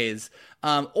few days,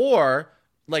 or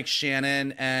like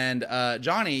Shannon and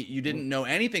Johnny, you didn't know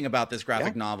anything about this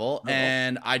graphic novel,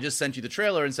 and I just sent you the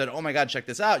trailer and said, oh my God, check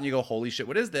this out. And you go, holy shit,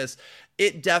 what is this?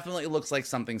 It definitely looks like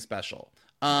something special.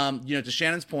 To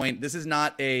Shannon's point, this is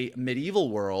not a medieval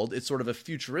world. It's sort of a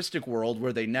futuristic world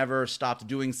where they never stopped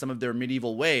doing some of their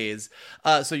medieval ways.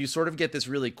 So you sort of get this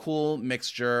really cool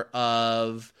mixture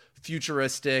of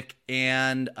futuristic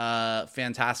and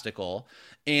fantastical.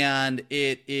 And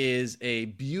it is a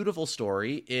beautiful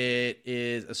story. It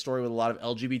is a story with a lot of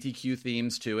LGBTQ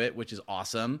themes to it, which is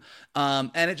awesome.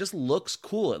 And it just looks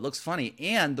cool. It looks funny.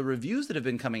 And the reviews that have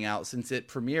been coming out since it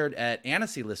premiered at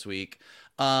Annecy this week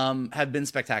have been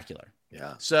spectacular.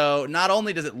 Yeah. So not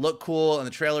only does it look cool and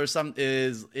the trailer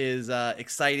is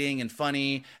exciting and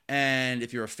funny, and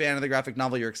if you're a fan of the graphic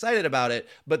novel, you're excited about it,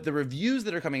 but the reviews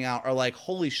that are coming out are like,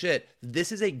 holy shit,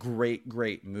 this is a great,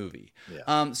 great movie.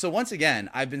 Yeah. So once again,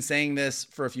 I've been saying this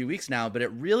for a few weeks now, but it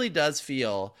really does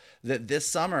feel that this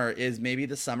summer is maybe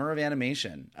the summer of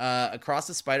animation. Across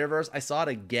the Spider-Verse, I saw it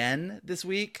again this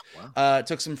week. Wow.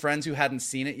 Took some friends who hadn't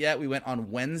seen it yet. We went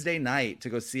on Wednesday night to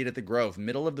go see it at the Grove,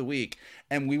 middle of the week,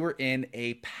 and we were in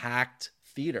a packed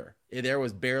theater. There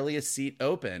was barely a seat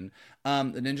open. The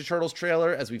Ninja Turtles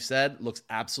trailer, as we've said, looks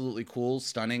absolutely cool,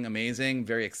 stunning, amazing,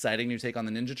 very exciting new take on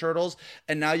the Ninja Turtles.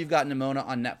 And now you've got Nimona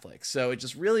on Netflix. So it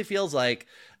just really feels like,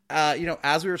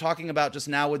 as we were talking about just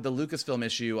now with the Lucasfilm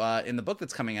issue in the book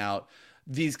that's coming out,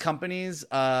 these companies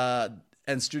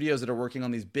and studios that are working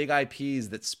on these big IPs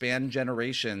that span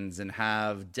generations and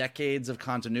have decades of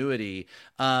continuity,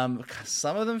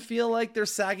 some of them feel like they're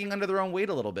sagging under their own weight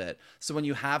a little bit. So when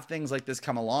you have things like this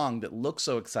come along that look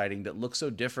so exciting, that look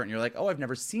so different, you're like, oh, I've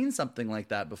never seen something like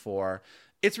that before.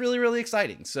 It's really, really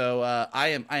exciting. So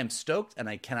I am stoked, and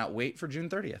I cannot wait for June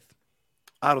 30th.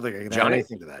 I don't think I can add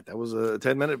anything to that. That was a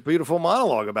 10-minute beautiful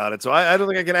monologue about it. So I don't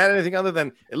think I can add anything other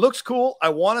than it looks cool. I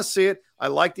want to see it. I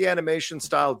like the animation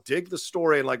style, dig the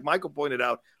story. And like Michael pointed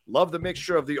out, love the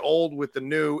mixture of the old with the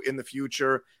new in the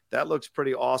future. That looks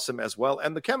pretty awesome as well.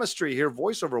 And the chemistry here,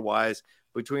 voiceover wise,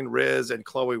 between Riz and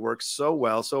Chloe works so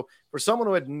well. So for someone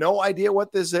who had no idea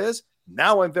what this is,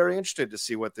 now I'm very interested to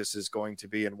see what this is going to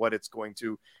be and what it's going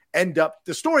to end up.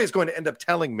 The story is going to end up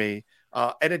telling me.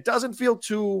 And it doesn't feel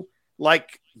too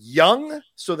like young,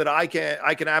 so that I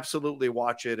can absolutely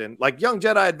watch it. And like Young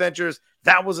Jedi Adventures,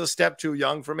 that was a step too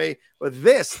young for me. But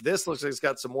this looks like it's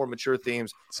got some more mature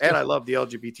themes, and I love the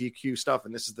LGBTQ stuff.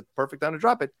 And this is the perfect time to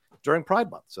drop it during Pride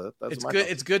Month. So that's good.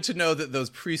 It's good to know that those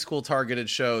preschool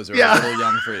targeted shows are a little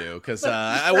young for you, because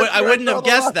I wouldn't have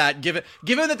guessed that given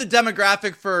that the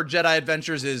demographic for Jedi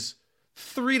Adventures is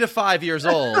 3 to 5 years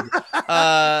old.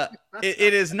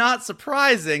 It is not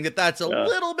surprising that that's a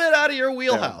little bit out of your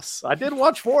wheelhouse. Yeah. I did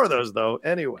watch 4 of those though.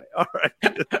 Anyway, all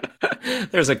right.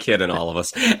 There's a kid in all of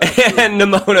us. And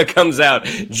Nimona comes out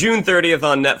June 30th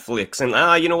on Netflix.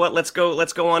 And you know what? Let's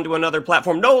go on to another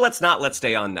platform. No, let's not. Let's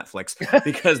stay on Netflix,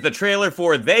 because the trailer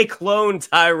for They Clone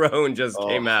Tyrone just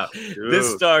came out. Dude.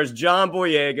 This stars John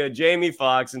Boyega, Jamie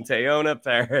Foxx, and Teyonah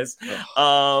Parris.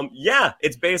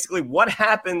 It's basically what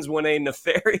happens when a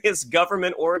nefarious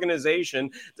government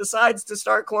organization decides to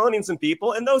start cloning some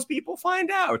people, and those people find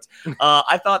out.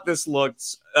 I thought this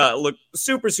looked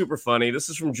super, super funny. This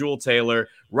is from Jewel Taylor,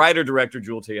 writer-director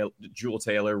Jewel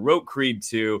Taylor, wrote Creed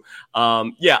 2.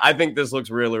 I think this looks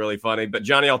really, really funny. But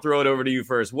Johnny, I'll throw it over to you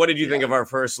first. What did you think of our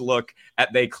first look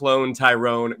at They Clone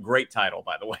Tyrone? Great title,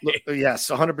 by the way.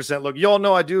 Yes, 100%. Look, you all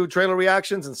know I do trailer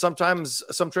reactions, and sometimes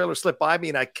some trailers slip by me,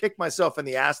 and I kick myself in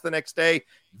the ass the next day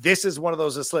This is one of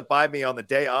those that slipped by me on the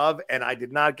day of, and I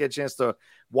did not get a chance to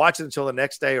watch it until the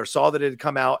next day or saw that it had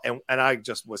come out, and I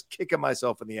just was kicking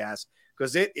myself in the ass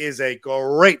because it is a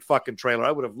great fucking trailer.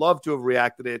 I would have loved to have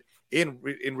reacted it in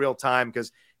real time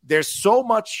because there's so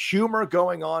much humor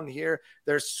going on here.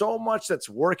 There's so much that's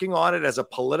working on it as a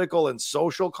political and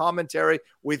social commentary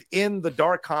within the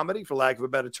dark comedy, for lack of a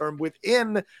better term,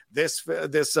 within this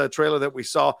trailer that we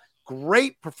saw.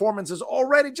 Great performances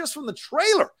already just from the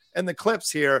trailer and the clips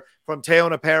here from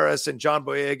Teyonah Parris and John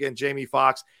Boyega and Jamie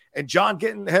Foxx. And John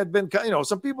had been,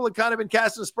 some people had kind of been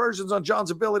casting aspersions on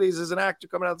John's abilities as an actor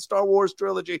coming out of the Star Wars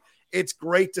trilogy. It's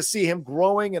great to see him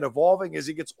growing and evolving as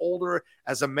he gets older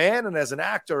as a man and as an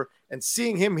actor, and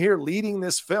seeing him here leading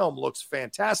this film looks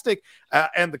fantastic.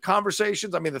 And the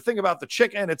conversations, the thing about the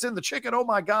chicken, it's in the chicken, oh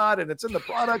my God, and it's in the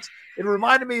products. It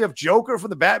reminded me of Joker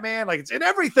from the Batman. Like, it's in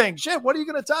everything. Shit, what are you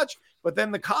going to touch? But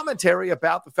then the commentary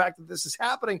about the fact that this is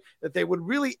happening, that they would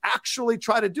really actually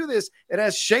try to do this, it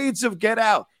has shades of Get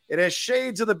Out. It has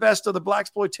shades of the best of the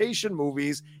blaxploitation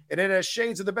movies, and it has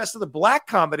shades of the best of the black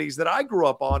comedies that I grew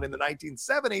up on in the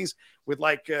 1970s with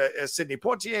Sidney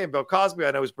Poitier and Bill Cosby.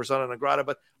 I know he's persona non grata,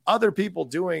 but other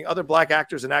black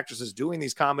actors and actresses doing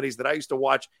these comedies that I used to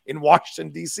watch in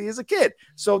Washington, D.C. as a kid.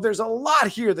 So there's a lot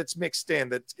here that's mixed in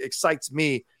that excites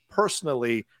me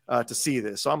personally to see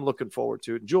this. So I'm looking forward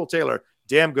to it. And Jewel Taylor,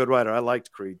 damn good writer. I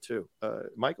liked Creed too.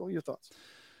 Michael, your thoughts?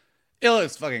 It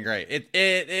looks fucking great.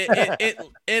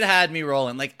 It had me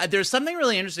rolling. Like, there's something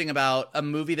really interesting about a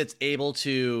movie that's able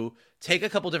to take a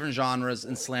couple different genres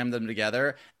and slam them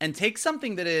together, and take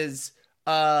something that is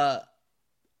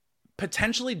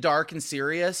potentially dark and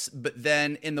serious, but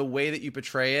then in the way that you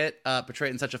portray it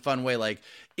in such a fun way. Like,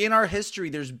 in our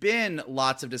history, there's been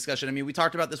lots of discussion. We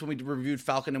talked about this when we reviewed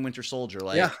Falcon and Winter Soldier.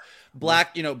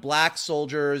 Black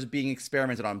soldiers being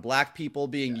experimented on, black people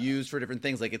being used for different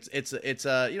things. Like, it's there's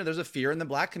a fear in the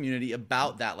black community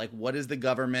about that. Like, what is the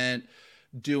government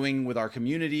doing with our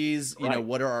communities? Right.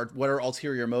 What are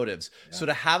ulterior motives? Yeah. So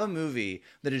to have a movie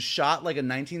that is shot like a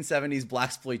 1970s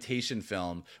blaxploitation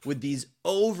film with these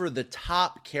over the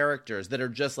top characters that are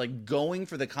just like going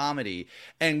for the comedy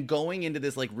and going into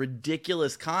this like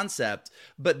ridiculous concept,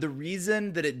 but the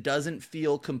reason that it doesn't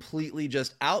feel completely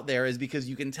just out there is because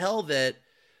you can tell that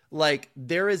like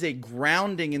there is a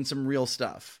grounding in some real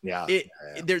stuff.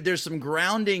 There's some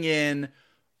grounding in,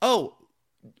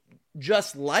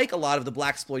 just like a lot of the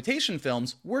blaxploitation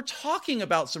films, we're talking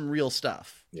about some real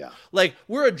stuff. Yeah. Like,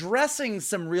 we're addressing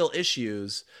some real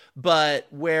issues, but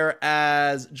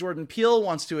whereas Jordan Peele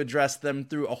wants to address them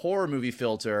through a horror movie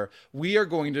filter, we are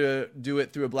going to do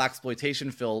it through a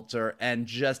blaxploitation filter and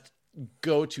just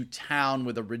go to town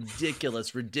with a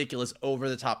ridiculous over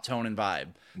the top tone and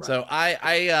vibe. Right. So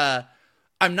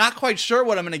I'm not quite sure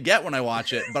what I'm going to get when I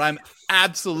watch it, but I'm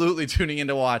absolutely tuning in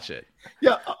to watch it.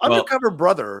 Yeah, Undercover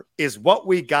Brother is what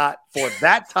we got for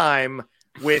that time,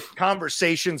 with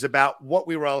conversations about what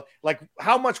we were like,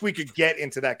 how much we could get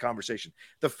into that conversation.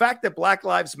 The fact that Black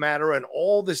Lives Matter and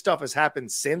all this stuff has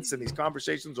happened since, and these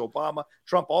conversations, Obama,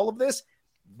 Trump, all of this,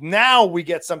 now we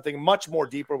get something much more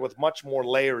deeper with much more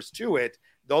layers to it.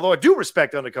 Although I do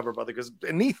respect Undercover Brother, because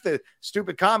beneath the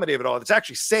stupid comedy of it all, it's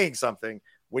actually saying something.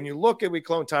 When you look at We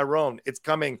Clone Tyrone, it's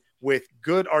coming with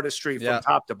good artistry from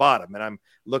top to bottom, and I'm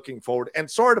looking forward. And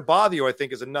Sorry to Bother You, I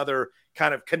think, is another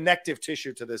kind of connective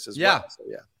tissue to this as well. So,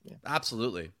 yeah,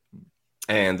 absolutely.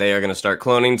 And they are going to start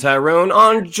cloning Tyrone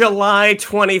on July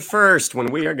 21st when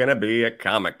we are going to be at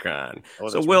Comic-Con.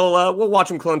 So we'll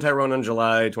watch him clone Tyrone on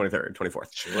July 23rd,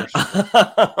 24th.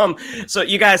 Sure. So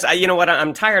you guys, you know what?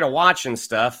 I'm tired of watching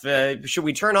stuff. Should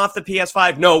we turn off the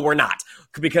PS5? No, we're not.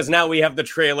 Because now we have the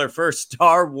trailer for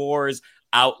Star Wars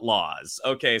Outlaws.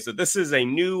 Okay, so this is a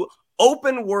new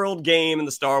open world game in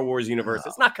the Star Wars universe.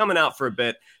 It's not coming out for a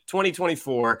bit,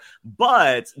 2024,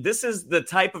 but this is the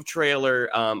type of trailer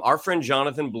our friend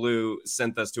Jonathan Blue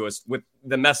sent us to us with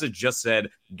the message just said,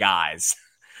 guys.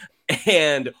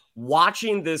 And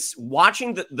watching the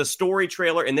story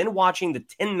trailer and then watching the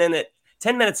 10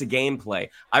 minutes of gameplay,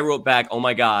 I wrote back, oh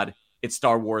my God, it's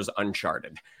Star Wars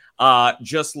Uncharted.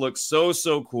 Just looks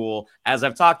so cool. As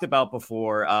I've talked about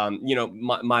before,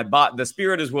 the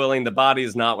spirit is willing, the body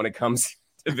is not when it comes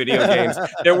to video games.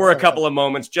 There were a couple of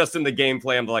moments just in the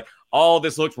gameplay. I'm like,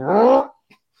 this looks, that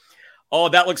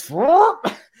looks.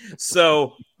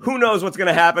 So who knows what's going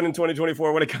to happen in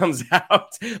 2024 when it comes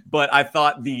out? But I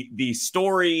thought the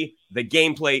story, the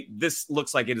gameplay, this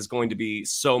looks like it is going to be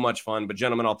so much fun. But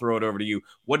gentlemen, I'll throw it over to you.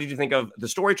 What did you think of the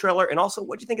story trailer? And also,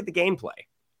 what did you think of the gameplay?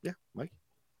 Yeah, Mike.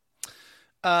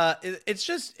 It's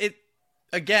just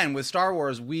again, with Star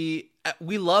Wars, we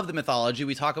love the mythology.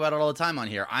 We talk about it all the time on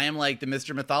here. I am like the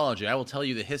Mr. Mythology. I will tell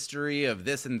you the history of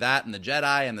this and that and the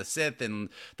Jedi and the Sith and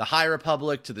the High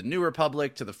Republic to the New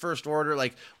Republic to the First Order.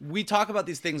 Like, we talk about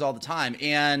these things all the time.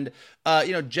 And,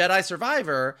 Jedi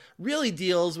Survivor really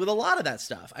deals with a lot of that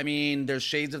stuff. I mean, there's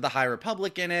shades of the High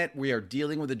Republic in it. We are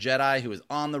dealing with a Jedi who is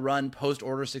on the run post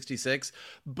Order 66.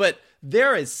 But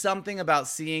there is something about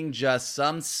seeing just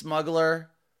some smuggler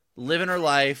living her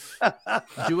life,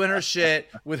 doing her shit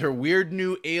with her weird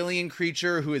new alien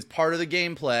creature who is part of the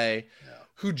gameplay,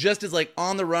 who just is like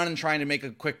on the run and trying to make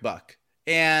a quick buck.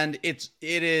 And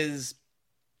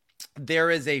there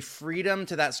is a freedom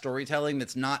to that storytelling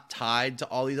that's not tied to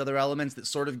all these other elements, that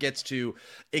sort of gets to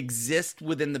exist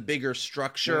within the bigger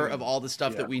structure of all the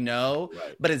stuff that we know,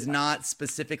 but is not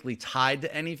specifically tied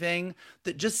to anything,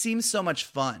 that just seems so much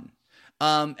fun.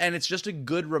 And it's just a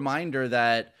good reminder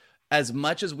that as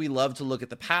much as we love to look at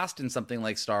the past in something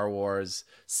like Star Wars,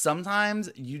 sometimes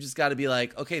you just got to be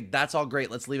like, okay, that's all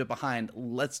great. Let's leave it behind.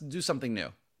 Let's do something new.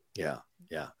 Yeah.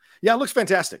 It looks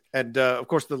fantastic. And of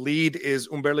course, the lead is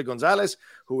Umberly Gonzalez,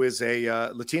 who is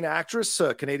a Latina actress,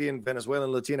 Canadian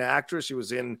Venezuelan Latina actress. She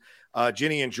was in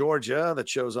Ginny and Georgia, that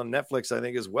show's on Netflix, I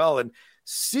think, as well. And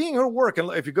seeing her work,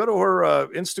 and if you go to her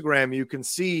Instagram, you can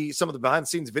see some of the behind the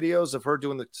scenes videos of her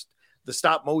doing the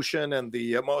stop motion and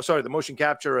the motion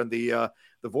capture and the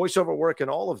voiceover work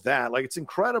and all of that. Like, it's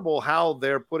incredible how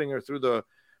they're putting her through the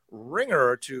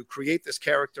ringer to create this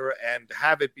character and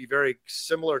have it be very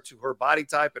similar to her body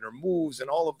type and her moves and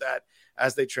all of that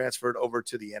as they transferred over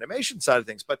to the animation side of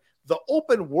things. But the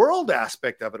open world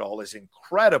aspect of it all is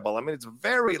incredible. I mean, it's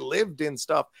very lived in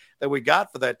stuff that we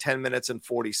got for that 10 minutes and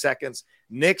 40 seconds.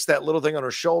 Nyx, that little thing on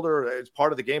her shoulder, it's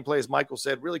part of the gameplay, as Michael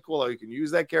said. Really cool how you can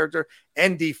use that character.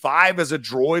 ND5 as a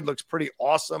droid looks pretty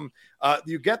awesome.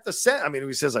 You get the sense, I mean,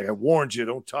 he says, like, I warned you,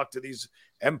 don't talk to these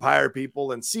Empire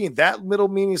people, and seeing that little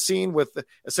mini scene with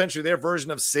essentially their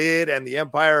version of Sid and the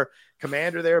Empire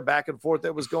commander there back and forth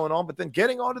that was going on, but then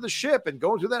getting onto the ship and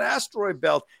going through that asteroid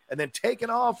belt and then taking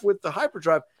off with the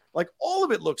hyperdrive, like, all of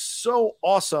it looks so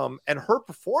awesome. And her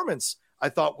performance, I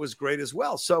thought, was great as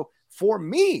well. So for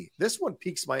me, this one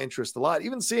piques my interest a lot.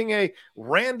 Even seeing a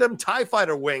random TIE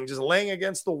fighter wing just laying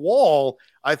against the wall,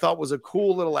 I thought was a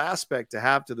cool little aspect to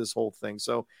have to this whole thing.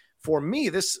 So for me,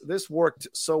 this worked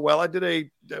so well. I did a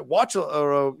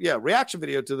reaction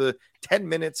video to the 10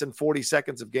 minutes and 40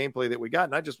 seconds of gameplay that we got,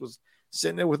 and I just was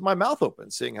sitting there with my mouth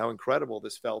open, seeing how incredible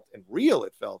this felt and real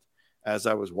it felt as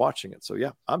I was watching it. So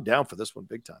yeah, I'm down for this one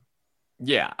big time.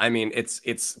 Yeah, I mean, it's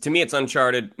to me, it's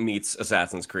Uncharted meets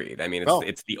Assassin's Creed. I mean,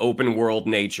 it's the open world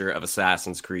nature of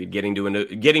Assassin's Creed, getting to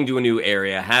a new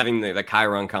area, having the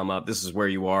Chiron come up. This is where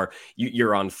you are.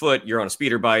 You're on foot. You're on a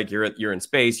speeder bike. You're in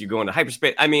space. You go into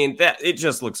hyperspace. I mean, it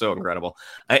just looks so incredible.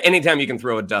 Anytime you can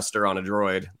throw a duster on a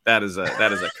droid, that is a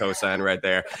cosign right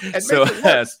there.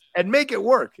 And make it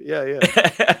work. Yeah.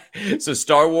 So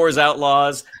Star Wars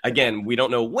Outlaws, again, we don't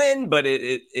know when, but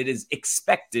it is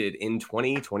expected in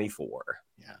 2024.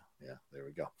 Yeah, there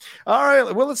we go. All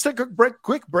right, well, let's take a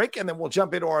quick break, and then we'll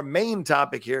jump into our main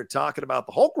topic here, talking about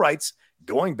the Hulk rights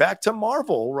going back to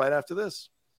Marvel right after this.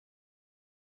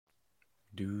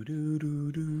 Do do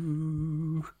do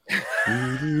do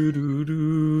do do do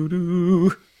do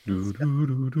do.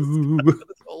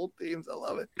 Old themes, I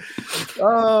love it.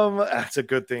 That's a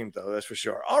good theme, though, that's for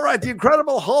sure. All right, the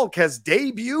Incredible Hulk has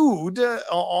debuted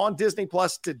on Disney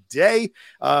Plus today.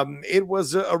 It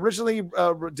was originally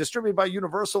distributed by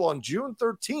Universal on June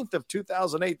 13th of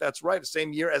 2008. That's right, the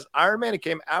same year as Iron Man. It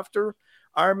came after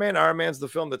Iron Man. Iron Man's the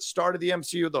film that started the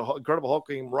MCU. The Incredible Hulk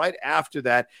came right after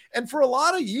that. And for a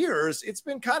lot of years, it's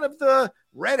been kind of the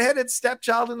redheaded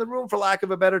stepchild in the room, for lack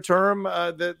of a better term,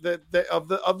 of the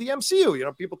MCU. You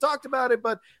know, people talked about it,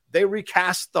 but they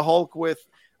recast the Hulk with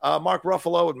Mark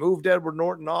Ruffalo and moved Edward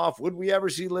Norton off. Would we ever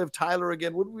see Liv Tyler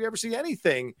again? Would we ever see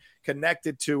anything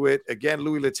connected to it? Again,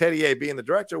 Louis Leterrier being the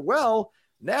director. Well,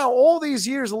 now, all these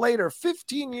years later,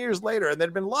 15 years later, and there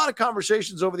had been a lot of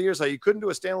conversations over the years how you couldn't do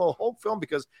a standalone Hulk film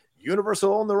because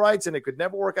Universal owned the rights and it could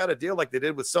never work out a deal like they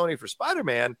did with Sony for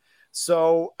Spider-Man.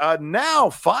 So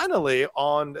now, finally,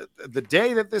 on the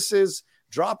day that this is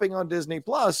dropping on Disney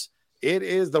Plus,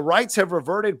 the rights have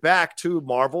reverted back to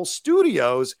Marvel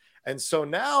Studios. And so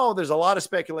now there's a lot of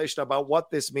speculation about what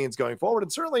this means going forward.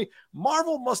 And certainly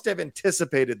Marvel must have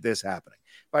anticipated this happening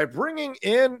by bringing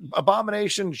in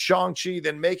Abomination, Shang-Chi,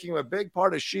 then making him a big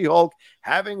part of She-Hulk,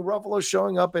 having Ruffalo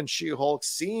showing up in She-Hulk,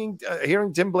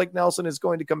 hearing Tim Blake Nelson is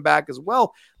going to come back as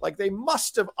well. Like, they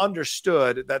must have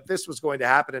understood that this was going to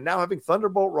happen. And now having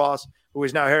Thunderbolt Ross, who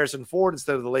is now Harrison Ford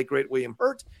instead of the late, great William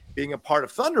Hurt, being a part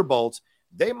of Thunderbolts,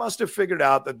 they must have figured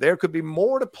out that there could be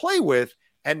more to play with.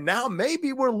 And now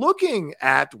maybe we're looking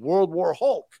at World War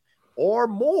Hulk or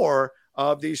more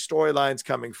of these storylines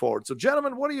coming forward. So,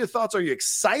 gentlemen, what are your thoughts? Are you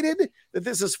excited that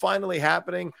this is finally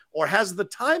happening, or has the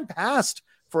time passed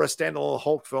for a standalone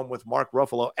Hulk film with Mark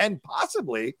Ruffalo? And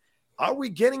possibly, are we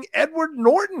getting Edward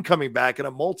Norton coming back in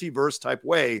a multiverse type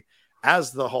way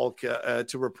as the Hulk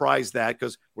to reprise that?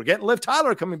 Because we're getting Liv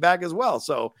Tyler coming back as well.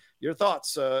 So your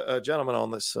thoughts, gentlemen,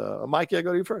 on this. Mike, I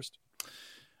go to you first.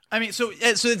 I mean, so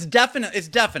it's definite. It's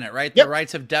definite, right? Yep. The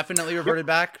rights have definitely reverted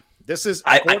back. This is,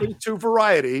 according to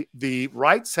Variety, the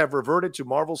rights have reverted to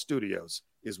Marvel Studios,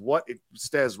 is what it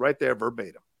says right there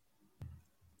verbatim.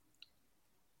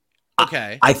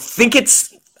 Okay. I think it's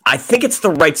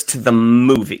the rights to the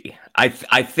movie. I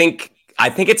think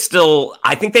it's still.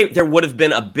 I think there would have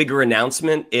been a bigger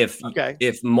announcement if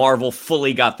Marvel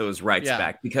fully got those rights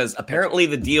back, because apparently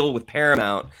the deal with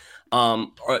Paramount,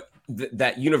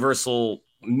 that Universal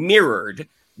mirrored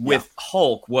with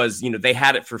Hulk was, they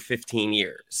had it for 15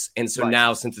 years. And so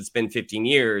now, since it's been 15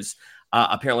 years,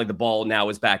 apparently the ball now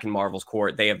is back in Marvel's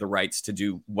court. They have the rights to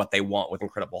do what they want with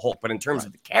Incredible Hulk. But in terms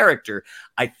of the character,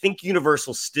 I think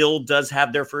Universal still does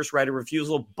have their first right of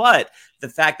refusal. But the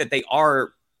fact that they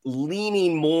are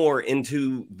leaning more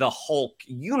into the Hulk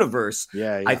universe,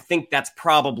 I think that's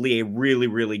probably a really,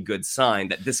 really good sign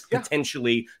that this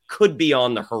potentially could be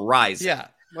on the horizon. Yeah.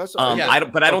 I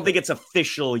don't think it's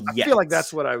official yet. I feel like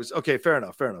that's what I was. Okay, fair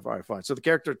enough. All right, fine. So the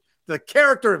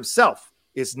character himself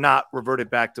is not reverted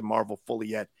back to Marvel fully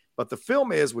yet, but the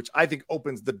film is, which I think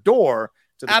opens the door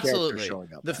to the character showing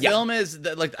up. The film is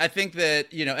like, I think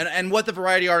that, and what the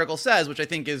Variety article says, which I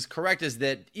think is correct, is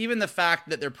that even the fact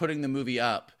that they're putting the movie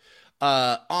up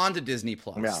onto Disney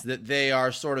Plus, that they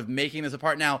are sort of making this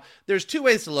apart. Now, there's two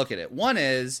ways to look at it. One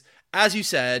is, as you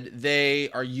said, they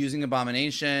are using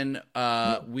Abomination.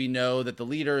 We know that the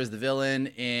leader is the villain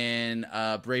in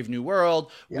Brave New World.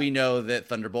 Yeah. We know that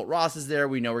Thunderbolt Ross is there.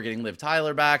 We know we're getting Liv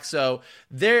Tyler back. So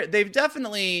they've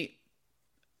definitely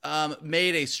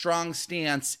made a strong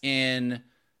stance in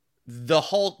the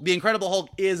Hulk. The Incredible Hulk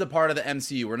is a part of the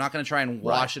MCU. We're not going to try and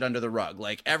wash it under the rug.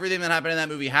 Like, everything that happened in that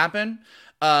movie happened.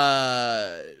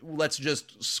 Let's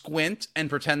just squint and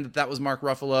pretend that was Mark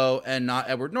Ruffalo and not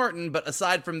Edward Norton. But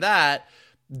aside from that,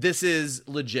 this is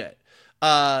legit.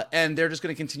 And they're just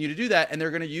going to continue to do that. And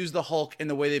they're going to use the Hulk in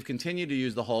the way they've continued to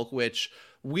use the Hulk, which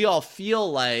we all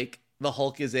feel like the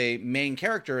Hulk is a main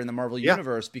character in the Marvel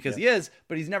universe because he is,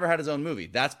 but he's never had his own movie.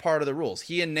 That's part of the rules.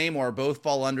 He and Namor both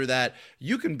fall under that.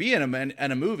 You can be in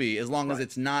a movie as long as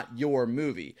it's not your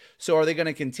movie. So are they going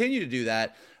to continue to do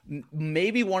that?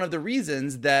 Maybe one of the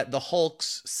reasons that the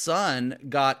Hulk's son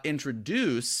got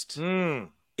introduced in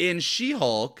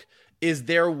She-Hulk is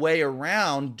their way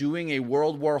around doing a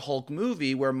World War Hulk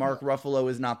movie where Mark Ruffalo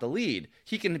is not the lead.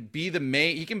 He can be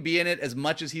he can be in it as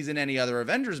much as he's in any other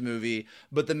Avengers movie,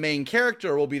 but the main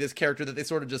character will be this character that they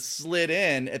sort of just slid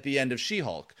in at the end of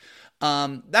She-Hulk.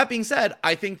 That being said,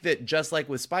 I think that just like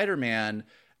with Spider-Man,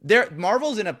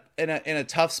 Marvel's in a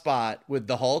tough spot with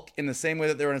the Hulk in the same way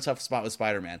that they were in a tough spot with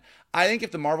Spider-Man. I think if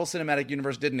the Marvel Cinematic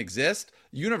Universe didn't exist,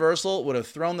 Universal would have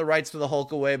thrown the rights to the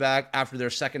Hulk away back after their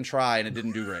second try, and it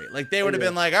didn't do great. Like, they would have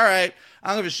been like, all right, I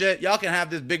don't give a shit. Y'all can have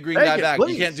this big green guy back.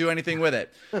 Please. You can't do anything with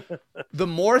it. The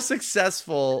more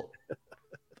successful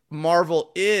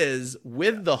Marvel is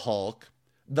with the Hulk,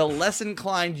 the less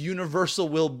inclined Universal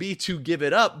will be to give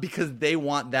it up because they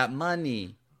want that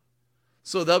money.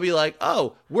 So they'll be like,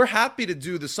 oh, we're happy to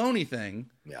do the Sony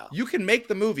thing. Yeah. You can make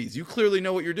the movies. You clearly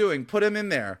know what you're doing. Put him in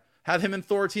there. Have him and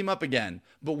Thor team up again.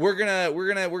 But we're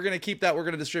gonna keep that. We're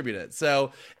gonna distribute it.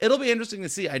 So it'll be interesting to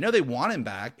see. I know they want him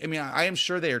back. I mean, I am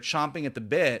sure they are chomping at the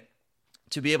bit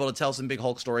to be able to tell some big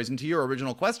Hulk stories. And to your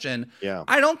original question,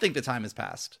 I don't think the time has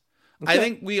passed. Okay. I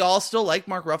think we all still like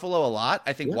Mark Ruffalo a lot.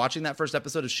 I think watching that first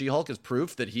episode of She-Hulk is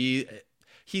proof that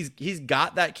he's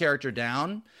got that character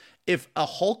down. If a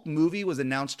Hulk movie was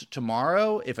announced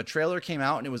tomorrow, if a trailer came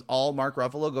out and it was all Mark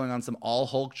Ruffalo going on some all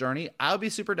Hulk journey, I would be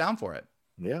super down for it.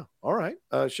 Yeah. All right.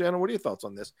 Shannon, what are your thoughts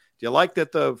on this? Do you like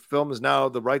that the film is now,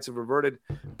 the rights have reverted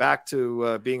back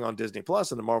to being on Disney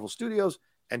Plus and the Marvel Studios?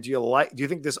 And do you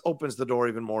think this opens the door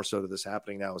even more so to this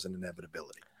happening now as an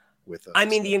inevitability?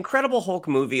 The Incredible Hulk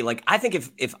movie, like, I think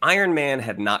if Iron Man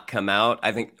had not come out,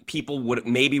 I think people would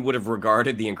have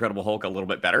regarded the Incredible Hulk a little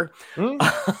bit better,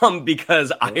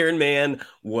 because Iron Man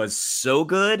was so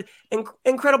good and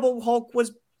Incredible Hulk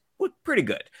was pretty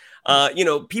good.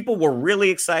 People were really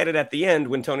excited at the end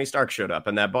when Tony Stark showed up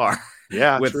in that bar,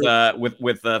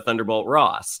 with Thunderbolt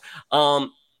Ross.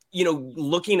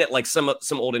 Looking at like some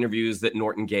old interviews that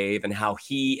Norton gave and how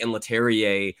he and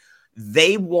Leterrier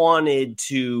they wanted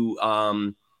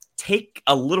to take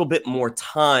a little bit more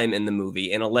time in the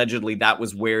movie, and allegedly that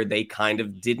was where they kind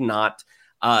of could not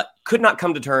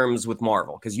come to terms with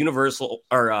Marvel, because Marvel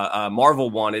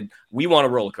we want a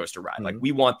roller coaster ride. Like,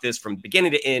 we want this from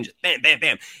beginning to end, just bam, bam,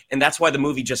 bam. And that's why the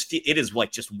movie it is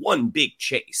like just one big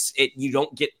chase. You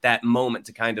don't get that moment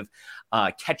to kind of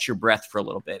catch your breath for a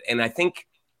little bit. And I think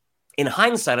in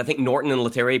hindsight, I think Norton and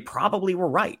Letterrier probably were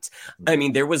right. I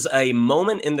mean, there was a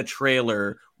moment in the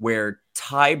trailer where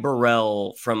Ty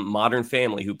Burrell from Modern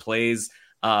Family, who plays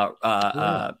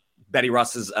Betty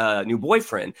Ross's new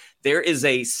boyfriend, there is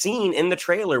a scene in the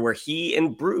trailer where he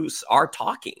and Bruce are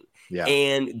talking. Yeah.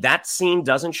 And that scene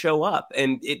doesn't show up.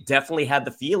 And it definitely had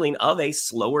the feeling of a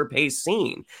slower paced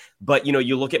scene. But,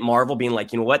 you look at Marvel being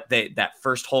like, you know what, that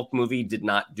first Hulk movie did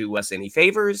not do us any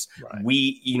favors. Right.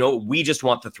 We just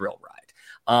want the thrill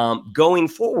ride. Going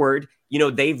forward,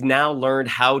 they've now learned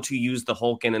how to use the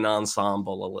Hulk in an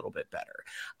ensemble a little bit better.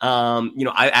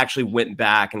 I actually went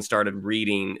back and started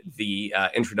reading the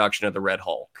introduction of the Red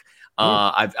Hulk.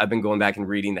 I've been going back and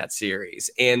reading that series.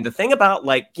 And the thing about,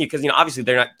 because, obviously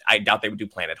I doubt they would do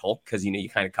Planet Hulk, because, you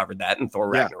kind of covered that in Thor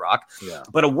Ragnarok. Yeah.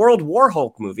 But a World War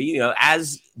Hulk movie,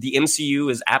 as the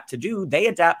MCU is apt to do, they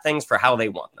adapt things for how they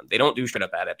want them. They don't do straight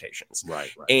up adaptations. Right.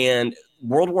 And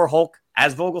World War Hulk,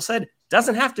 as Vogel said,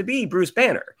 doesn't have to be Bruce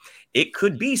Banner. It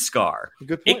could be Scar.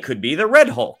 It could be the Red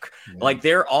Hulk. Yeah. Like,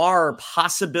 there are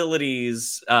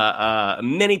possibilities,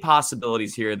 many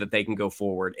possibilities here that they can go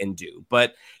forward and do.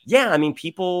 But yeah, I mean,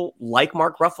 people like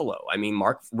Mark Ruffalo. I mean,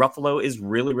 Mark Ruffalo is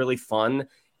really, really fun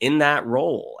in that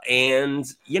role. And,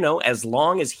 as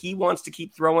long as he wants to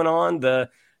keep throwing on the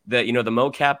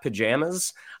mocap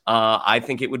pajamas, I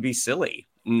think it would be silly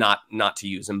not to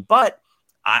use him. But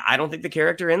I don't think the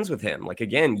character ends with him. Like,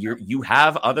 again, you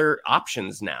have other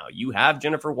options now. You have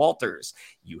Jennifer Walters.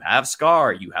 You have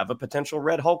Scar. You have a potential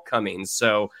Red Hulk coming.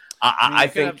 So I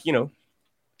think, you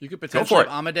could potentially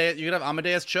have Amadeus. You could have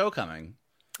Amadeus Cho coming.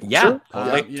 Yeah, sure.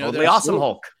 Totally awesome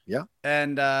Hulk. Yeah,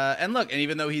 and look, and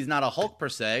even though he's not a Hulk per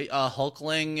se,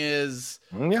 Hulkling is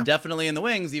definitely in the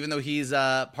wings. Even though he's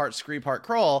part Kree, part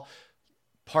Skrull,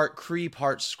 part Kree,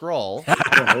 part Skrull.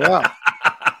 Yeah.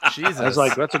 Jesus. I was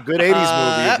like, that's a good 80s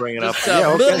movie you're bringing up.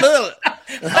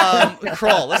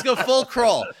 Kroll. Let's go full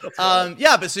Kroll.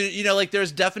 But so,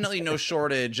 there's definitely no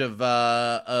shortage of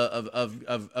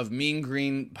mean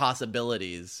green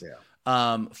possibilities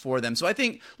for them. So I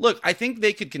think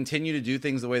they could continue to do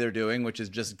things the way they're doing, which is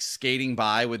just skating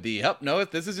by with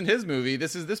if this isn't his movie,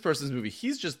 this is this person's movie.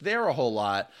 He's just there a whole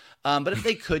lot. But if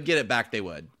they could get it back, they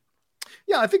would.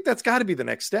 Yeah, I think that's got to be the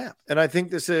next step. And I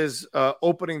think this is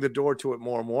opening the door to it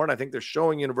more and more. And I think they're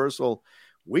showing Universal,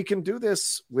 we can do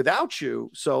this without you.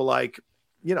 So,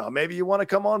 maybe you want to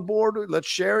come on board. Let's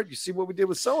share it. You see what we did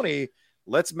with Sony.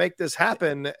 Let's make this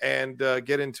happen and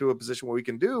get into a position where we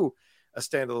can do a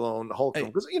standalone Hulk film.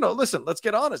 Because, listen, let's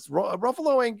get honest.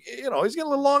 Ruffalo ain't, he's getting a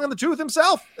little long in the tooth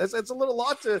himself. It's a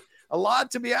lot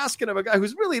to be asking of a guy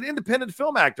who's really an independent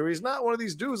film actor. He's not one of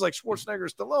these dudes like Schwarzenegger or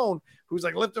Stallone who's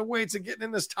like lifting weights and getting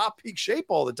in this top peak shape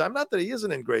all the time. Not that he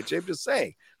isn't in great shape, just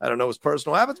saying. I don't know his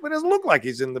personal habits, but it doesn't look like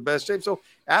he's in the best shape. So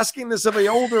asking this of an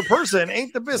older person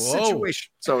ain't the best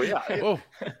situation. So yeah.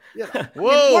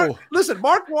 Whoa.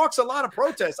 Mark walks a lot of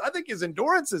protests. I think his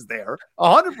endurance is there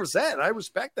 100%. I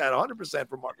respect that 100%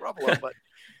 for Mark Ruffalo, but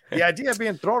the idea of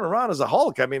being thrown around as a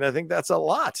Hulk, I mean, I think that's a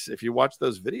lot. If you watch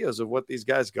those videos of what these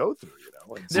guys go through,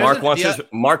 Mark wants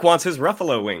his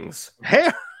Ruffalo wings.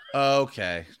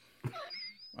 Okay.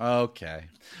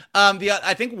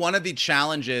 I think one of the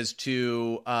challenges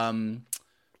to Marvel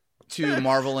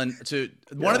and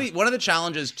one of the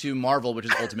challenges to Marvel, which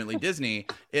is ultimately Disney,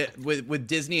 with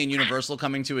Disney and Universal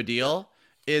coming to a deal,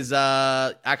 is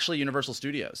actually Universal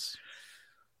Studios.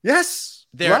 Yes.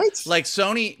 They're right? Like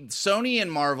Sony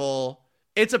and Marvel,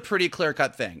 it's a pretty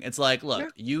clear-cut thing. It's like, look,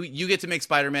 you get to make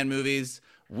Spider-Man movies,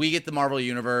 we get the Marvel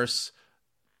Universe.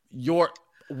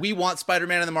 We want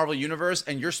Spider-Man in the Marvel Universe,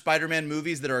 and your Spider-Man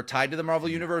movies that are tied to the Marvel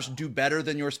Universe do better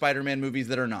than your Spider-Man movies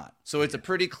that are not. So it's a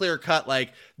pretty clear-cut,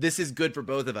 this is good for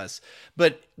both of us.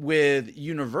 But with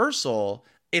Universal,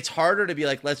 it's harder to be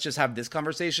like, let's just have this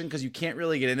conversation, because you can't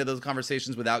really get into those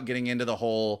conversations without getting into the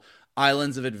whole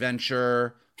Islands of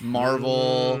Adventure,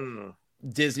 Marvel,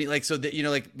 Disney,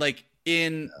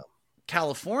 in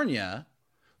California,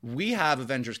 we have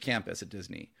Avengers Campus at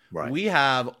Disney. Right. You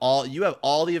have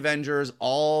all the Avengers,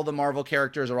 all the Marvel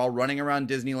characters are all running around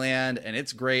Disneyland, and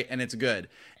it's great and it's good.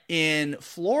 In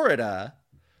Florida,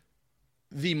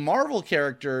 the Marvel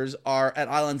characters are at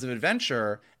Islands of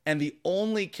Adventure, and the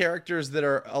only characters that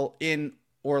are in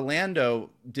Orlando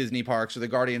Disney parks or the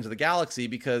Guardians of the Galaxy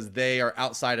because they are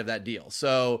outside of that deal.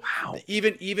 So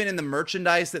even in the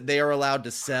merchandise that they are allowed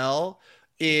to sell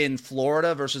in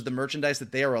Florida versus the merchandise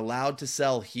that they are allowed to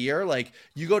sell here, like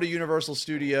you go to Universal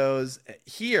Studios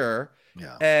here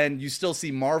and you still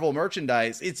see Marvel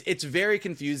merchandise. It's very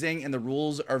confusing and the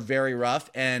rules are very rough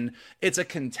and it's a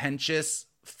contentious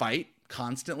fight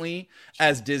constantly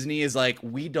as Disney is like,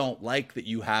 we don't like that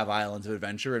you have Islands of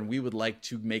Adventure and we would like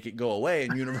to make it go away,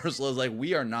 and Universal is like,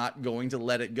 we are not going to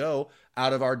let it go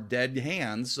out of our dead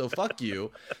hands, so fuck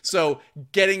you. So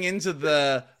getting into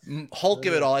the Hulk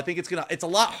of it all, I think it's a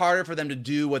lot harder for them to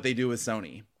do what they do with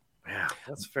Sony. Yeah,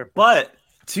 that's fair. But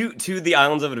to the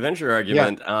Islands of Adventure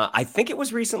argument, I think it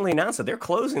was recently announced that they're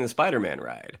closing the Spider-Man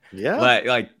ride. Yeah,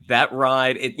 like that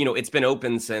ride. It's been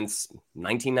open since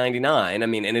 1999. I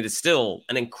mean, and it is still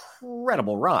an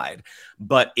incredible ride,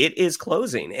 but it is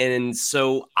closing. And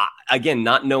so, again,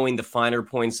 not knowing the finer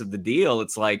points of the deal,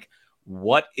 it's like,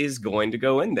 what is going to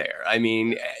go in there? I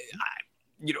mean,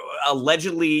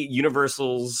 allegedly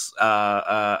Universal's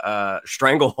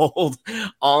stranglehold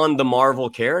on the Marvel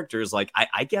characters, like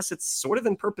I guess it's sort of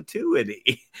in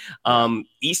perpetuity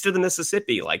east of the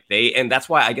Mississippi. And that's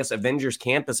why I guess Avengers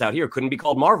Campus out here couldn't be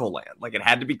called Marvel Land. Like it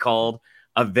had to be called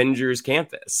Avengers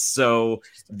Campus. So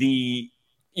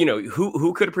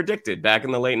who could have predicted back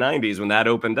in the late 90s when that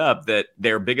opened up that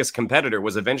their biggest competitor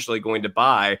was eventually going to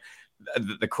buy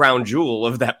the crown jewel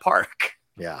of that park?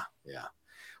 Yeah.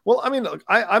 Well, I mean, look,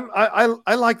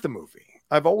 I like the movie.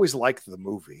 I've always liked the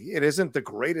movie. It isn't the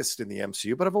greatest in the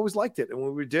MCU, but I've always liked it. And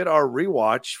when we did our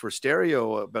rewatch for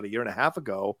stereo about a year and a half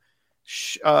ago,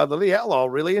 Lily Outlaw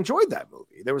really enjoyed that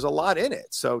movie. There was a lot in it.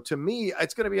 So to me,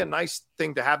 it's going to be a nice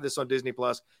thing to have this on Disney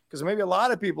Plus, because maybe a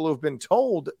lot of people who've been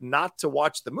told not to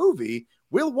watch the movie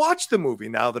will watch the movie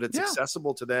now that it's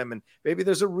accessible to them. And maybe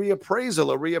there's a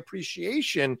reappraisal, a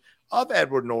reappreciation of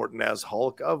Edward Norton as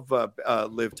Hulk, of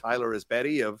Liv Tyler as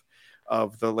Betty, of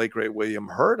the late great William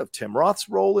Hurt, of Tim Roth's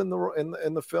role in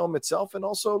the film itself, and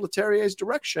also Leterrier's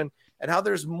direction, and how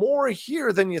there's more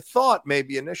here than you thought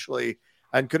maybe initially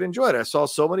and could enjoy it. I saw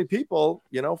so many people,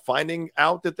 finding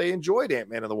out that they enjoyed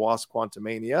Ant-Man and the Wasp: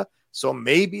 Quantumania. So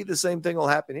maybe the same thing will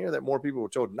happen here, that more people were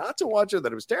told not to watch it,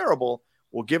 that it was terrible,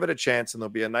 will give it a chance, and there'll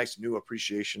be a nice new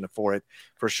appreciation for it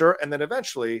for sure. And then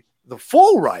eventually the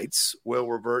full rights will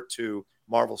revert to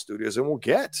Marvel Studios, and we'll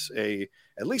get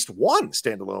at least one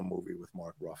standalone movie with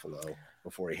Mark Ruffalo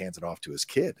before he hands it off to his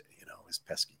kid, his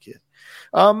pesky kid.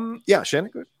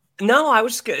 Shannon, good. No, I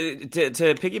was just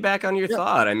to piggyback on your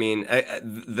thought. I mean,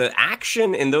 the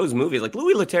action in those movies, like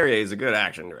Louis Leterrier is a good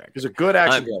action director. He's a good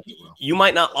action director. You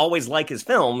might not always like his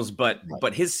films, but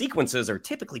his sequences are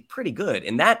typically pretty good.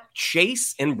 And that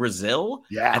chase in Brazil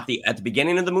at the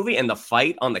beginning of the movie and the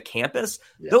fight on the campus,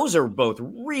 those are both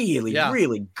really,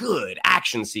 really good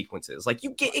action sequences. Like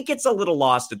it gets a little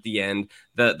lost at the end,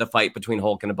 the fight between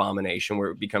Hulk and Abomination,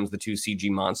 where it becomes the two CG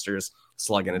monsters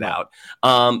slugging it out.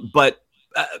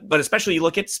 But especially you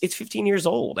look, it's 15 years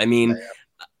old. I mean,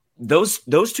 those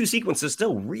two sequences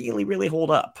still really, really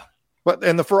hold up.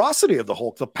 And the ferocity of the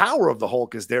Hulk, the power of the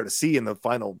Hulk is there to see in the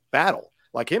final battle.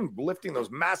 Like him lifting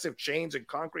those massive chains and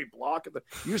concrete block.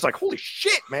 You're just like, holy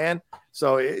shit, man.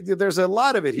 So there's a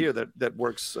lot of it here that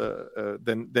works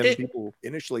than people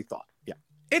initially thought. Yeah.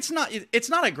 It's not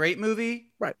a great movie,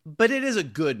 right? But it is a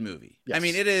good movie. Yes. I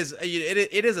mean, it is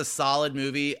a solid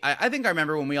movie. I think I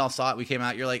remember when we all saw it, we came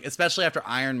out, you're like, especially after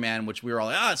Iron Man, which we were all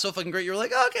like, it's so fucking great. You're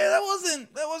like, okay, that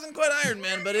wasn't quite Iron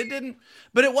Man, but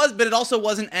it also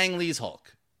wasn't Ang Lee's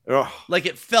Hulk. Ugh. Like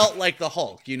it felt like the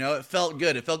Hulk, it felt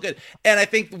good. And I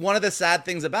think one of the sad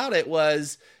things about it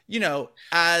was,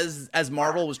 as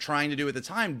Marvel was trying to do at the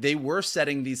time, they were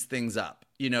setting these things up.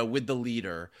 With the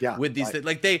leader, with these things.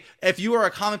 Like if you are a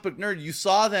comic book nerd, you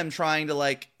saw them trying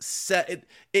to set it.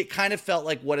 It kind of felt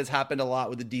like what has happened a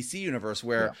lot with the DC universe,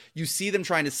 where you see them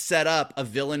trying to set up a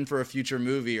villain for a future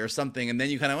movie or something. And then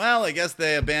you kind of, I guess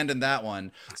they abandoned that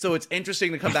one. So it's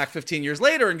interesting to come back 15 years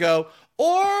later and go,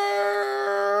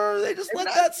 or they just let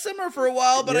that simmer for a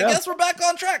while, but I guess we're back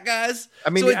on track, guys. I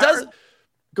mean, so it does.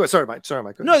 Go ahead. Sorry,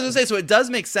 Mike. No, I was gonna say, so it does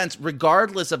make sense,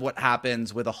 regardless of what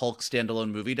happens with a Hulk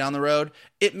standalone movie down the road.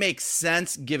 It makes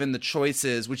sense given the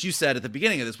choices, which you said at the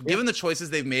beginning of this, given the choices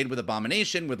they've made with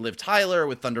Abomination, with Liv Tyler,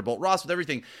 with Thunderbolt Ross, with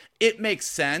everything. It makes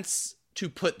sense to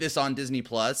put this on Disney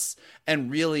Plus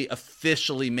and really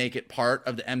officially make it part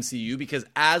of the MCU, because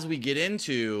as we get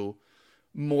into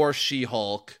more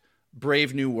She-Hulk,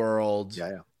 Brave New World,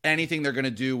 anything they're gonna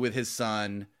do with his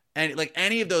son, and like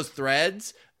any of those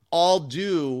threads, all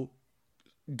do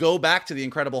go back to the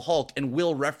Incredible Hulk and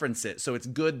will reference it. So it's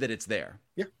good that it's there.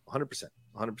 Yeah, 100%.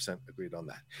 100% agreed on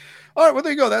that. All right, well,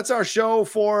 there you go. That's our show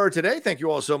for today. Thank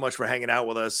you all so much for hanging out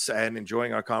with us and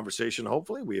enjoying our conversation.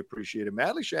 Hopefully, we appreciate it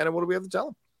madly. Shannon, what do we have to tell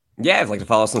them? Yeah, if you'd like to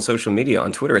follow us on social media,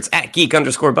 on Twitter, it's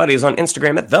 @geek_buddies, on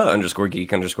Instagram at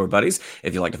 @the_geek_buddies.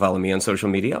 If you'd like to follow me on social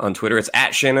media, on Twitter, it's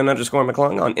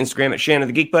 @Shannon_McClung, on Instagram at Shannon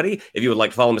the Geek Buddy. If you would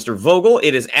like to follow Mr. Vogel,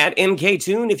 it is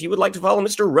 @MKToon. If you would like to follow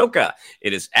Mr. Roca,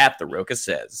 it is @The Roca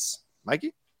Says.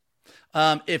 Mikey?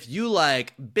 If you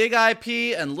like big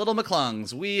IP and little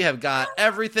McClungs, we have got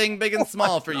everything big and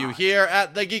small for you here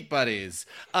at the Geek Buddies.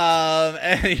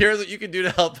 And here's what you can do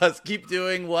to help us keep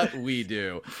doing what we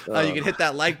do. You can hit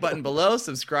that like button below,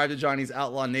 subscribe to Johnny's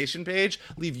Outlaw Nation page,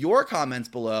 leave your comments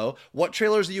below. What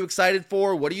trailers are you excited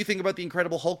for? What do you think about the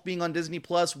Incredible Hulk being on Disney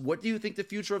Plus? What do you think the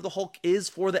future of the Hulk is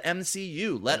for the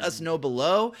MCU? Let us know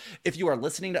below. If you are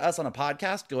listening to us on a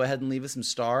podcast, go ahead and leave us some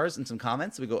stars and some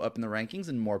comments so we go up in the rankings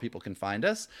and more people can find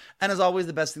us. And as always,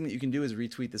 the best thing that you can do is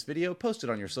retweet this video, post it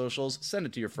on your socials, send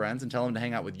it to your friends, and tell them to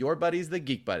hang out with your buddies, the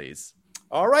Geek Buddies.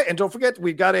 All right, and don't forget,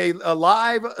 we've got a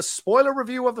live spoiler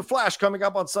review of The Flash coming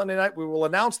up on Sunday night. We will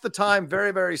announce the time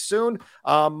very, very soon,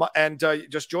 and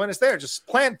just join us there. Just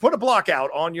put a block out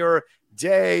on your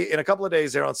day in a couple of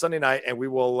days there on Sunday night, and we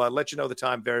will let you know the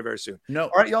time very, very soon. No,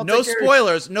 all right, y'all. No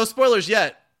spoilers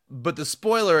yet. But the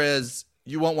spoiler is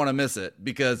you won't want to miss it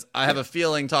because I have a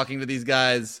feeling talking to these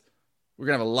guys, we're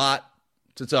gonna have a lot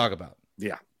to talk about.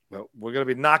 Yeah. Well, we're going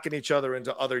to be knocking each other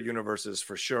into other universes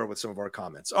for sure with some of our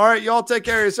comments. All right, y'all take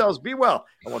care of yourselves. Be well.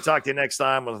 And we'll talk to you next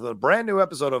time with a brand new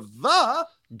episode of The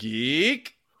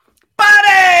Geek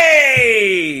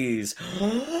Buddies!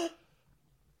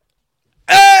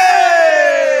 Hey!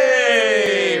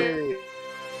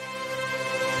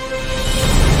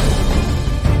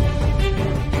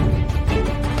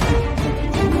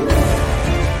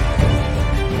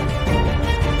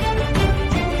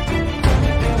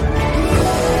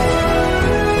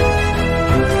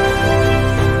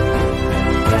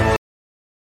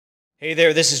 Hey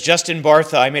there, this is Justin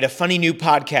Bartha. I made a funny new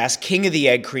podcast, King of the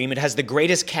Egg Cream. It has the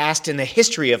greatest cast in the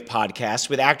history of podcasts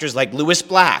with actors like Louis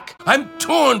Black, I'm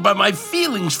torn by my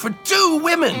feelings for two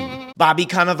women. Bobby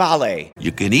Cannavale,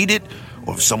 You can eat it,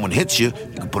 or if someone hits you,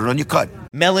 you can put it on your cut.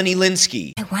 Melanie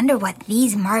Linsky, I wonder what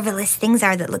these marvelous things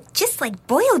are that look just like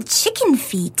boiled chicken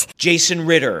feet. Jason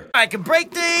Ritter, I can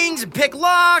break things and pick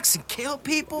locks and kill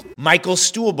people. Michael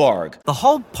Stuhlbarg, The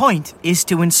whole point is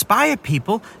to inspire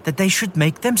people that they should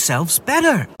make themselves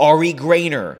better. Ari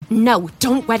Grainer, No,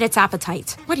 don't whet its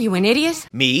appetite. What are you, an idiot?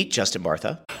 me, Justin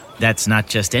Bartha, That's not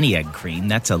just any egg cream,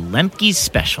 that's a Lemke's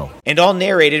special. and all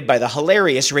narrated by the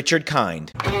hilarious Richard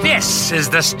Kind. This is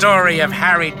the story of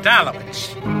Harry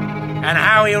Dalowitz and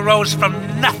how he rose from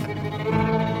nothing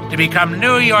to become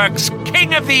New York's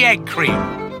King of the Egg Cream.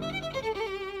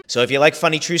 So if you like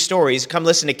funny true stories, come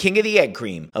listen to King of the Egg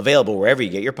Cream, available wherever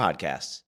you get your podcasts.